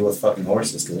cart and deal with fucking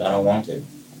horses, because I don't want to.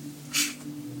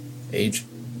 Age?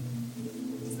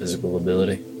 Physical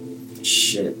ability?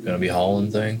 Shit. Gonna be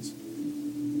hauling things?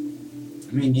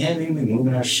 I mean, yeah, we can be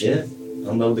moving our shit.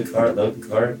 Unload the cart, load the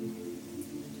cart.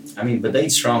 I mean, but they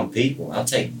strong people. I'll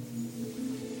take...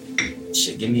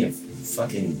 Shit, give me a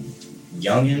fucking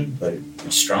youngin', but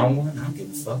a strong one. I don't give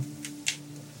a fuck.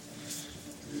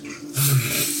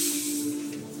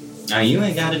 Now, you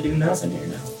ain't got to do nothing here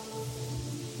now.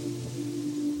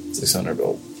 600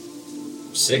 gold.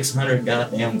 600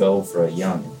 goddamn gold for a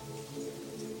youngin'.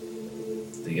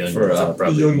 The young For, ones are The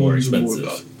probably young more ones are more expensive.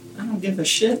 valuable. I don't give a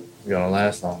shit. Gonna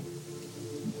last long.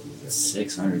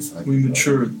 600 fucking We gold.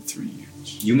 matured in 3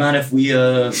 years. You mind if we,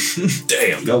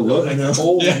 Damn. go look? I know.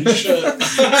 Holy shit.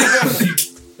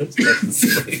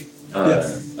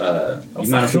 You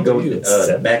mind if we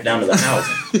go back down to the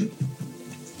housing?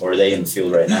 Or are they in the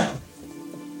field right now?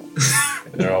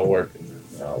 They're all working.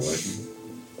 They're all working.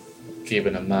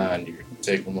 Keeping in mind, you're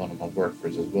taking one of my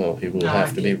workers as well. He will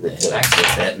have to be I replaced.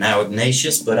 get that now,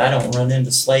 Ignatius, but I don't run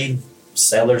into slave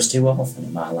sellers too often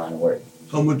in my line of work.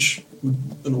 How much would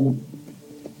an old...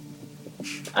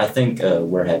 I think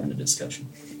we're having a discussion.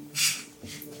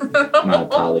 My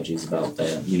apologies about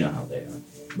that. You know how they are.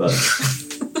 But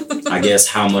I guess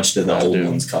how much do the I old do.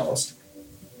 ones cost?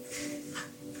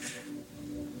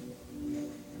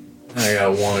 I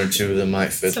got one or two that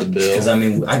might fit the bill. Because I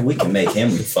mean, we can make him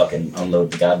fucking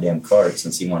unload the goddamn cart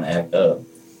since he want to act up.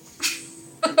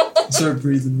 Start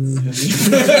breathing really heavy.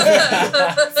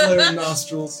 Flaring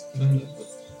nostrils.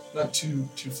 Not too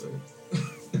flared.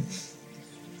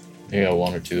 I got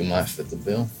one or two that might fit the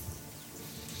bill.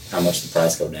 How much the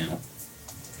price go down?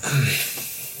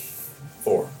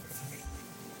 4.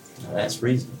 Now, that's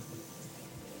reasonable.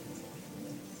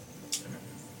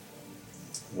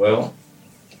 Well,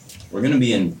 we're gonna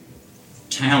be in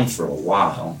town for a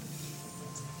while.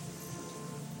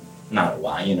 Not a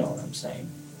while, you know what I'm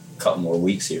saying. A couple more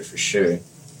weeks here for sure.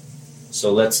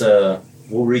 So let's we'll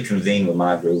reconvene with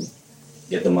my group,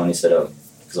 get the money set up,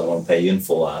 because I want to pay you in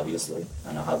full, obviously.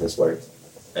 I know how this works.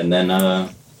 And then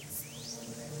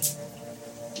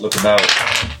look about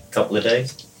a couple of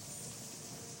days.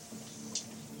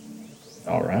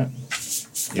 All right.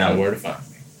 You Now- know where to find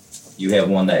me. You have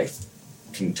one that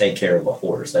can take care of a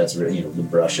horse. That's really, you know, the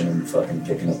brushing and fucking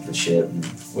picking up the shit. And,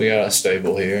 We got a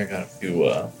stable here. Got a few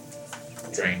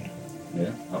trained.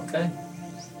 yeah, okay.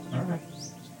 All right.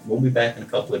 We'll be back in a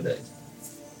couple of days.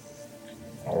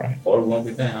 All right. Or we won't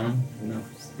be back. I don't know. Who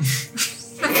knows?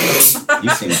 You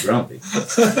seem grumpy.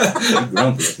 You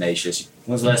grumpy, Ignatius.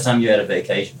 When's the last time you had a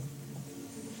vacation?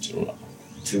 Too long.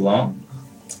 Too long?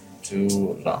 Too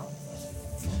long.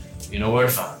 You know where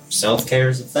to find me. Self-care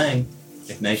is a thing,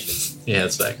 Ignatius. Yeah,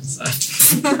 it's back inside.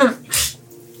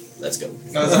 Let's go.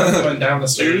 Now, as I'm going down the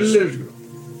stairs,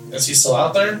 is he still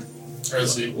out there? Or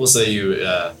is he? We'll say you're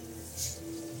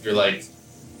like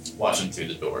watching through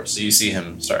the door, so you see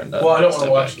him starting to. Well, I don't want step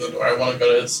to watch back. the door. I want to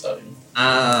go to his study.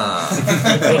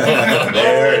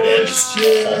 There it is.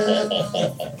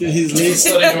 Get his knees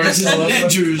Study doors still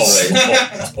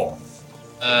open?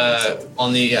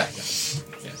 On the yeah.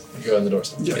 You go in the door.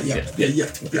 Yeah.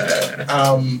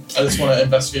 I just want to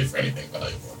investigate for anything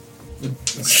valuable.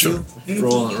 Sure.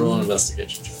 Roll an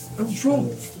investigation check. Let's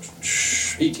roll.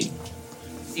 18.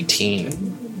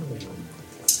 18.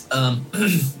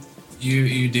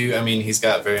 You do. I mean, he's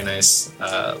got very nice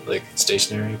like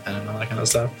stationery, pen, and all that kind of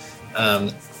stuff.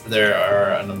 There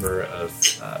are a number of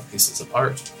pieces of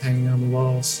art hanging on the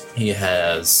walls. He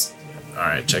has. All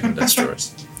right, checking desk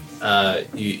drawers.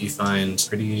 You find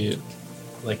pretty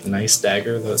like nice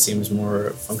dagger that seems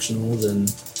more functional than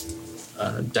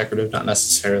decorative, not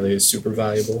necessarily super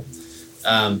valuable.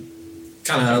 Kind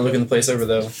of looking the place over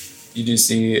though. You do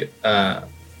see.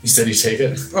 You said you take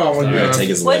it. Oh my I'm gonna god. take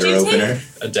his What'd letter you take? opener.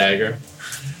 A dagger.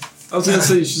 I was gonna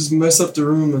say you should just mess up the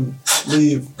room and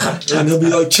leave. And he'll be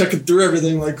like checking through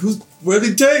everything, like, where'd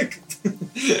he take?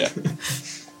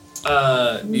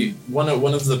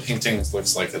 One of the paintings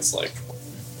looks like it's like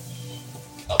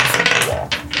up from the wall.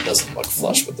 It doesn't look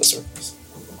flush with the surface.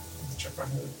 Check my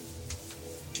head.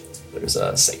 There's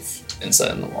a safe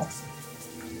inside in the wall.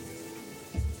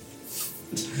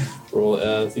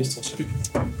 Roll thieves' tools.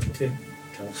 Okay.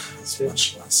 It's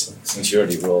much less. Since you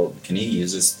already rolled, can he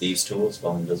use his thieves' tools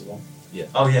while invisible? Yeah.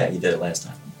 Oh yeah, he did it last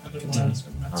time. I did one.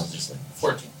 Obviously.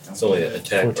 14. It's only an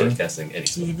attack or 14. casting any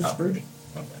spell. Inspiration.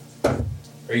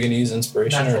 Are you gonna use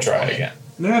inspiration or Natural try 20. again?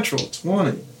 Natural 20.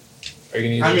 Are you gonna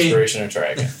use I mean- inspiration or try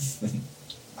again?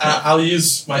 I'll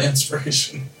use my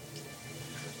inspiration.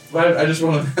 But I just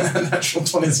want a natural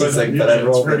 20, so He's I like, don't but use I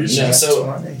rolled my inspiration. Yeah, so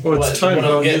Well, it's time what to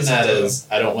I'm getting use at it. is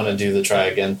I don't want to do the try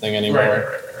again thing anymore.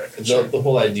 Right. The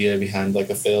whole idea behind like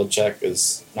a failed check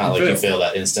is not like you fail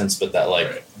that instance, but that like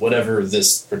Right. whatever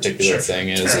this particular Sure. thing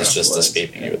is Fair enough. just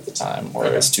escaping you at the time, or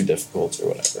Okay. it's too difficult or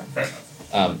whatever. Fair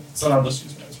enough. So then I'll just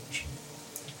use my inspiration.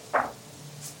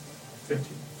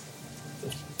 15.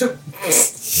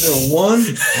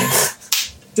 1.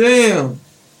 Damn.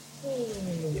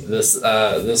 This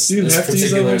Do you have to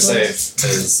use particular other safe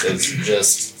is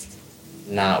just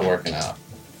not working out.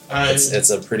 It's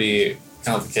a pretty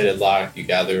complicated lock. You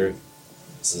gather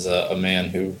this is a man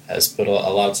who has put a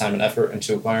lot of time and effort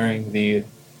into acquiring the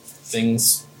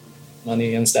things,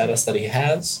 money, and status that he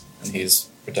has, and he's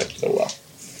protected it well.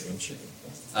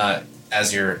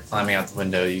 As you're climbing out the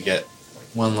window, you get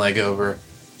one leg over,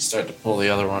 you start to pull the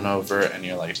other one over, and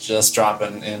you're like just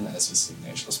dropping in as you see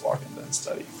Nash just walk into and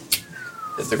study.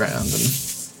 Hit the ground and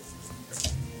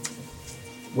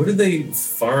What do they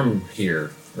farm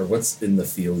here? Or what's in the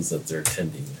fields that they're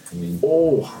tending? I mean,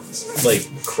 like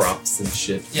crops and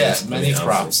shit. yeah, many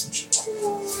crops.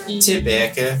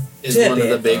 Tobacco is one of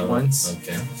the big ones.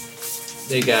 Okay.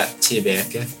 They got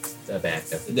tobacco.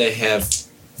 Tobacco. They have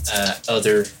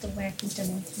other The wacky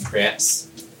tomato. crops.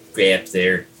 Crap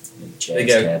there. They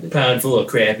got a pound full of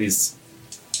crappies.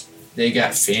 They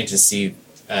got fantasy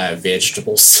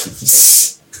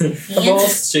vegetables. Of all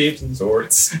shapes and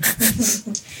sorts.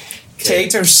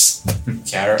 Taters.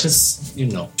 Carrots. You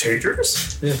know.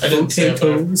 Taters? I didn't say it,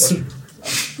 but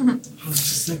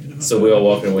So we all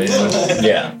walking away now?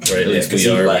 Yeah. Right, at least 'cause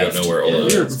we he are. left. We don't know where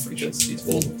all Yeah. of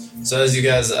So as you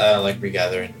guys like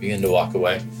regather and begin to walk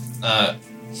away,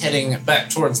 heading back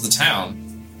towards the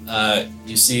town,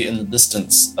 you see in the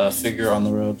distance a figure on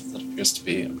the road that appears to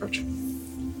be approaching.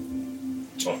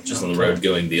 Oh, just on the road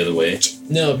going the other way.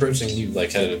 No, approaching you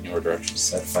like headed in your direction.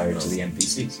 Set fire to the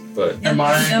NPCs. But Am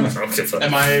I? okay, fine.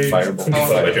 Am I? Fireball. how-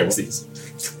 Fly by MCs.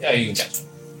 Yeah, you can catch him.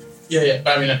 Yeah.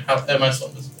 But I mean, how am I still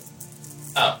invisible?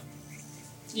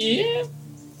 Yeah.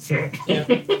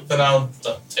 Then I'll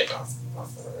take off.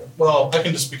 Well, I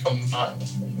can just become not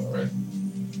invisible, right?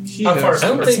 He How far has is I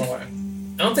the don't person think- away?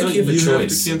 I don't think you have a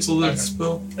choice. to cancel that Okay.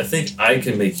 spell. I think I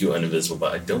can make you uninvisible,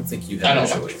 but I don't think you I have don't a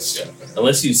have choice. to. Yeah.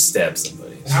 Unless you stab somebody.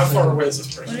 How far away is this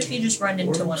What person? if you just run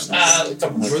into one of them? A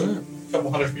couple Where hundred. that? A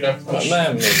couple hundred feet after push.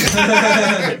 Man,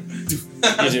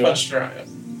 You do push try it.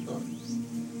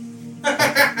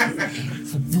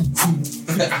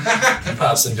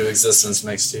 pops into existence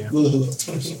next to you. Well,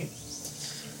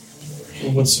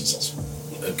 what's successful?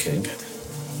 Okay.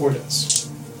 4 days.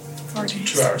 4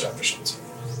 days. 2 hours after sunset.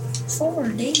 4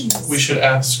 days. We should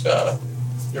ask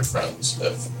your friends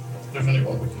if there's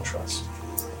anyone we can trust.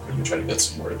 Maybe try to get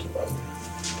some word to them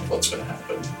of what's going to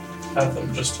happen. Have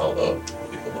them just tell the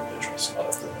people that they trust, not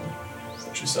everyone.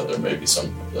 But she said there may be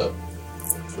some that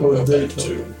What would go they back tell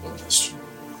to you? West.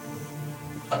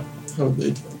 How would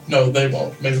they tell? No, they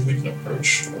won't. Maybe we can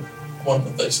approach one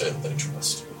that they say that they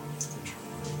trust.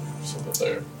 So that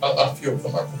they're a few of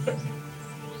them are prepared.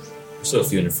 So a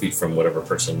few hundred feet from whatever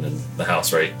person in the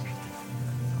house, right?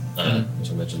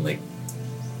 As I mentioned, like,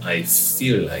 I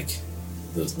feel like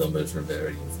those numbers were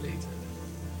very inflated.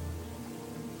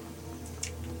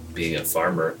 Being a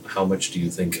farmer, how much do you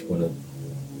think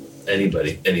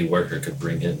any worker could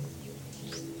bring in?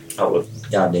 Oh, a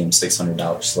goddamn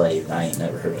 $600 slave. I ain't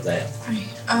never heard of that.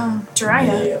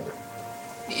 Jiraiya,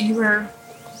 Yeah. you were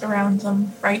around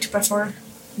them right before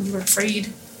you were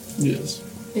freed. Yes.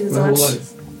 Is My whole that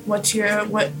life.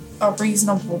 what a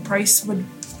reasonable price would?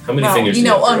 How many Well, fingers? you do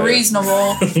know, have, Jiraiya?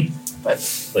 unreasonable. But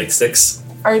Like 6?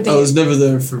 are I they? was never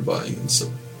there for buying and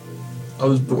selling. I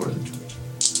was born into it.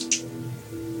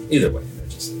 Either way, I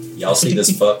just. Y'all see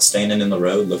this fuck standing in the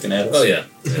road looking at us? Oh yeah,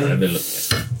 I've been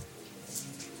looking at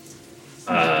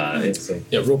it. It's like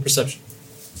Yeah, roll perception.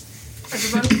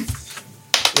 Everybody?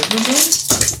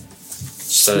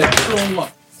 So Natural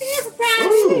one.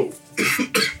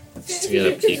 You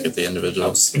get a peek at the individual.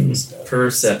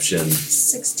 Perception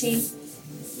 16.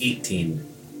 18.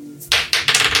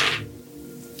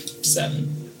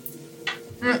 7.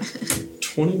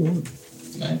 21.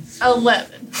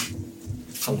 11.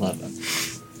 11.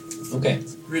 Okay.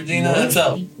 Regina and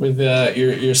Fel. With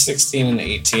your 16 and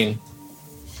 18.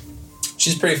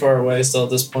 She's pretty far away still at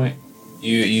this point.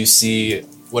 You see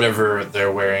whatever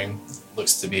they're wearing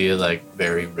looks to be like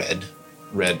very red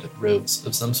robes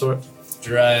of some sort.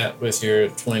 Jiraiya, with your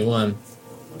 21,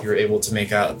 you're able to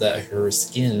make out that her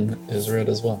skin is red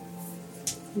as well.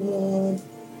 Though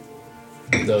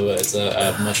it's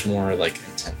a much more like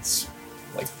intense,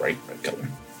 like bright red color.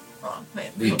 Oh,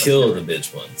 man. We killed the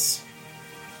bitch once.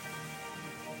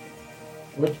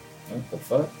 What? What the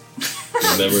fuck?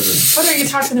 Remember the... What are you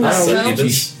talking about,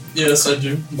 Succubus? Phil? Yes, I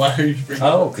do. Why are you bringing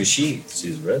Oh, because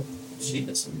She's red. she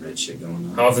has some red shit going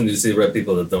on. How often do you see red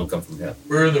people that don't come from hell?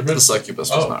 Where are the The red? succubus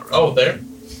was Oh, not red. oh, there.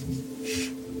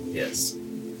 Yes.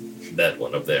 That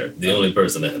one up there. The only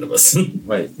person ahead of us.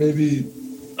 Wait, Maybe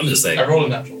I'm just saying. I rolled a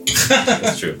natural.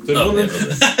 That's true. Did Oh, one yeah,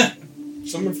 of- okay.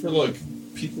 something for like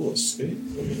people escape.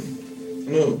 I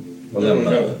mean, no, Well, I don't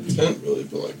then, have a tent really,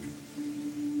 but like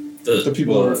the The,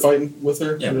 people that were fighting with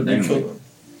her, Yeah, did but they anyway. kill them?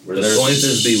 the point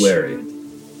is be wary.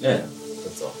 yeah.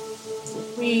 That's all.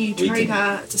 We We try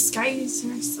can- to disguise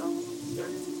ourselves.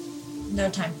 No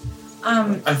time.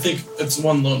 I think it's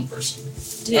one lone person.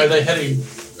 Are they heading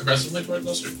aggressively towards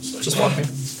us or just like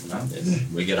Just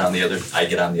walking. We get on the other. I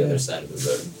get on the other side of the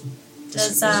road. Does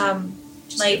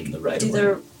Just like give 'em the right do of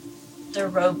way. their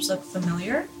robes look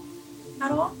familiar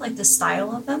at all? Like the style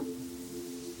of them?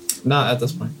 Not at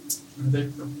this point. Are they?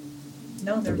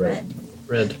 No, they're Red.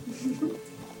 red. Red.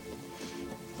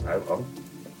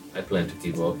 I plan to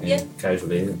keep walking Yeah.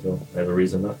 casually until I have a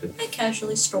reason not to. I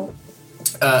casually stroll.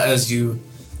 As you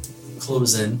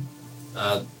close in,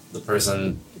 the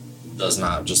person does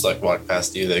not just like walk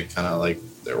past you. They kind of like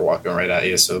they're walking right at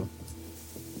you. So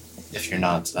if you're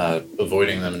not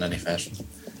avoiding them in any fashion,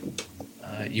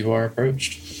 you are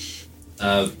approached.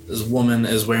 This woman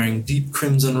is wearing deep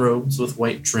crimson robes with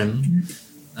white trim.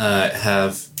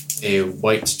 Have a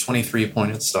white 23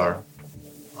 pointed star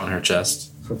on her chest.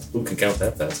 Who can count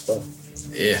that fast? Well,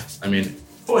 Yeah, I mean,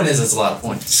 point is it's a lot of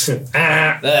points.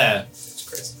 ah, There. it's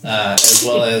crazy. As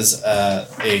well as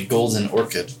a golden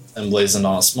orchid emblazoned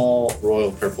on a small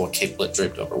royal purple capelet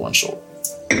draped over one shoulder.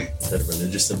 Is that a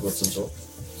religious symbol of some sort?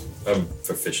 I'm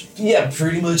proficient. Yeah,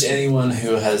 pretty much anyone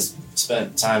who has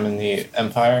spent time in the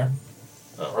Empire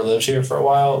or lived here for a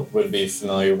while would be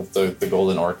familiar with the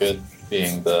golden orchid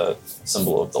being the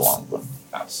symbol of the Longbloom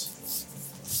house,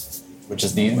 which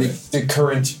is the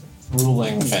current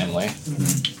ruling family.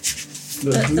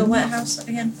 The what house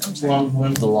again? I'm sorry. Long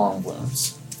one. The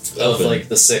Longblooms. Of like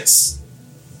the 6.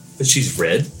 But she's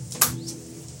red?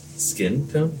 Skin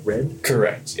tone? Red?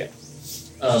 Correct, yeah.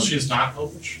 She's not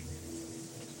elvish.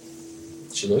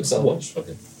 She looks elvish,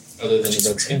 Okay. other than the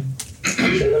red skin.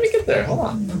 Actually, let me get there. Hold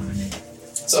on.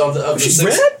 So of the She's 6,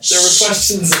 red? there were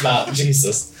questions about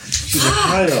Jesus. She's a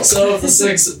high elf. So of the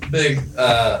 6 big,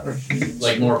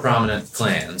 like more prominent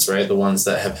clans, right? The ones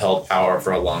that have held power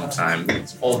for a long time,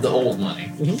 all the old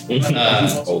money.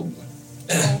 Old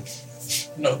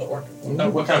No, the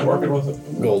orchid. What kind of orchid was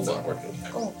it? golden orchid.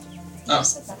 Oh. I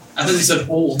said that. I thought you said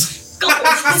old.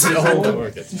 It's an old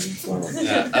orchid.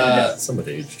 Yeah, Somewhat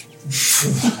aged.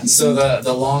 so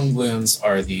the Longblooms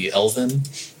are the Elven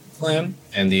clan,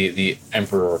 and the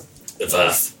Emperor The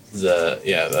Vath.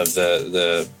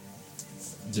 the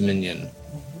Dominion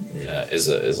is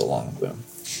a Longboom.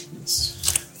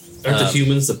 Aren't the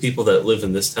humans the people that live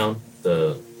in this town?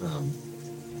 The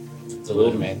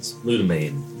Ludemanes.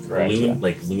 Ludamane. Correct, yeah.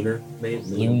 Like lunar main?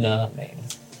 Luna Main.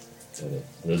 Got it.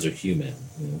 Those are human.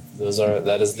 Yeah.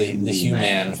 That is the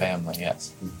human family,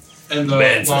 yes. And the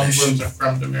Man long flesh. blooms are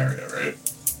from Demaria, right?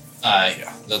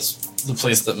 Yeah, that's the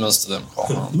place that most of them call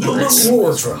home.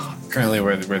 Currently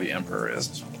where the Emperor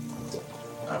is.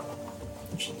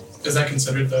 Is that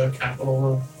considered the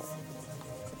capital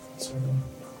of sort of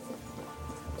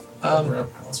where our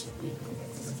palace would be?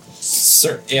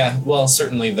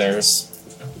 Certainly theirs.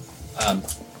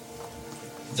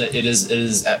 It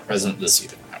is at present the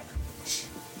seat of power.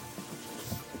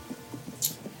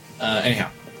 Anyhow,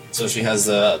 so she has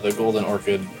the golden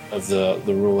orchid of the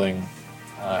ruling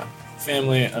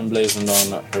family emblazoned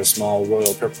on her small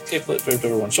royal purple capelet draped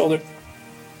over one shoulder.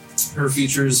 Her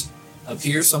features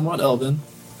appear somewhat elven,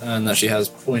 and that she has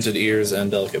pointed ears and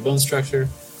delicate bone structure,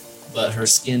 but her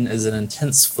skin is an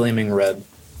intense flaming red.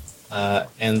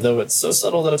 And though it's so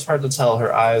subtle that it's hard to tell,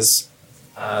 her eyes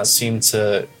seem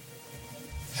to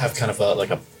have kind of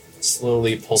a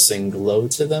slowly pulsing glow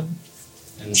to them,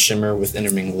 and shimmer with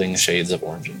intermingling shades of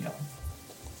orange and yellow.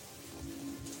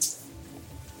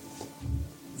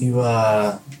 You,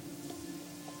 well,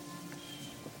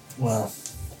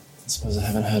 I suppose I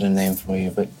haven't heard a name for you,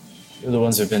 but you're the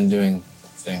ones who've been doing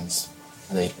things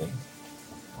lately.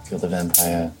 Killed the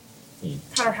vampire.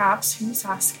 Perhaps. Who's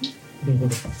asking?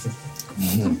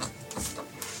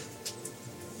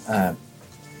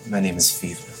 My name is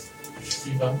Fever.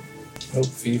 Eva. Oh,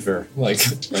 fever. Like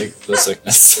the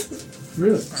sickness.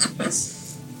 Really?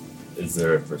 Yes. Is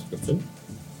there a prescription?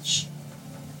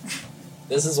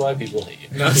 This is why people hate you.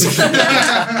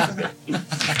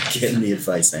 Getting the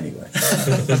advice anyway.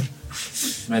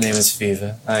 My name is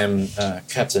Fever. I am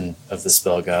captain of the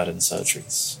Spell Guard in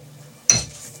Surtrees.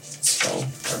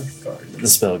 The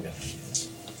Spell Guard.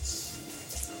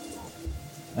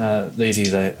 Lady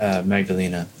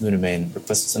Magdalena Lunamain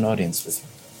requests an audience with you.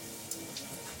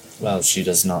 While she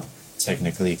does not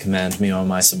technically command me or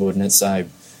my subordinates, I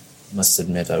must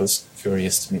admit I was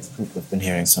curious to meet the group I've been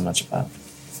hearing so much about.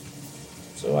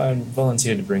 So I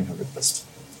volunteered to bring her request.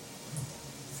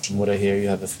 From what I hear, you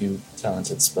have a few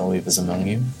talented spellweavers among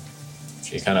you.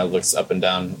 She kind of looks up and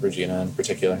down Regina in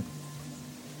particular.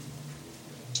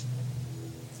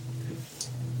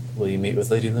 Will you meet with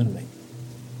Lady Lunamain?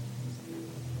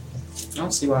 I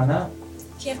don't see why not.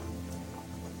 Yeah.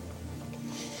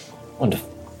 Wonderful.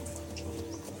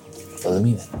 Follow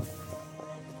me then.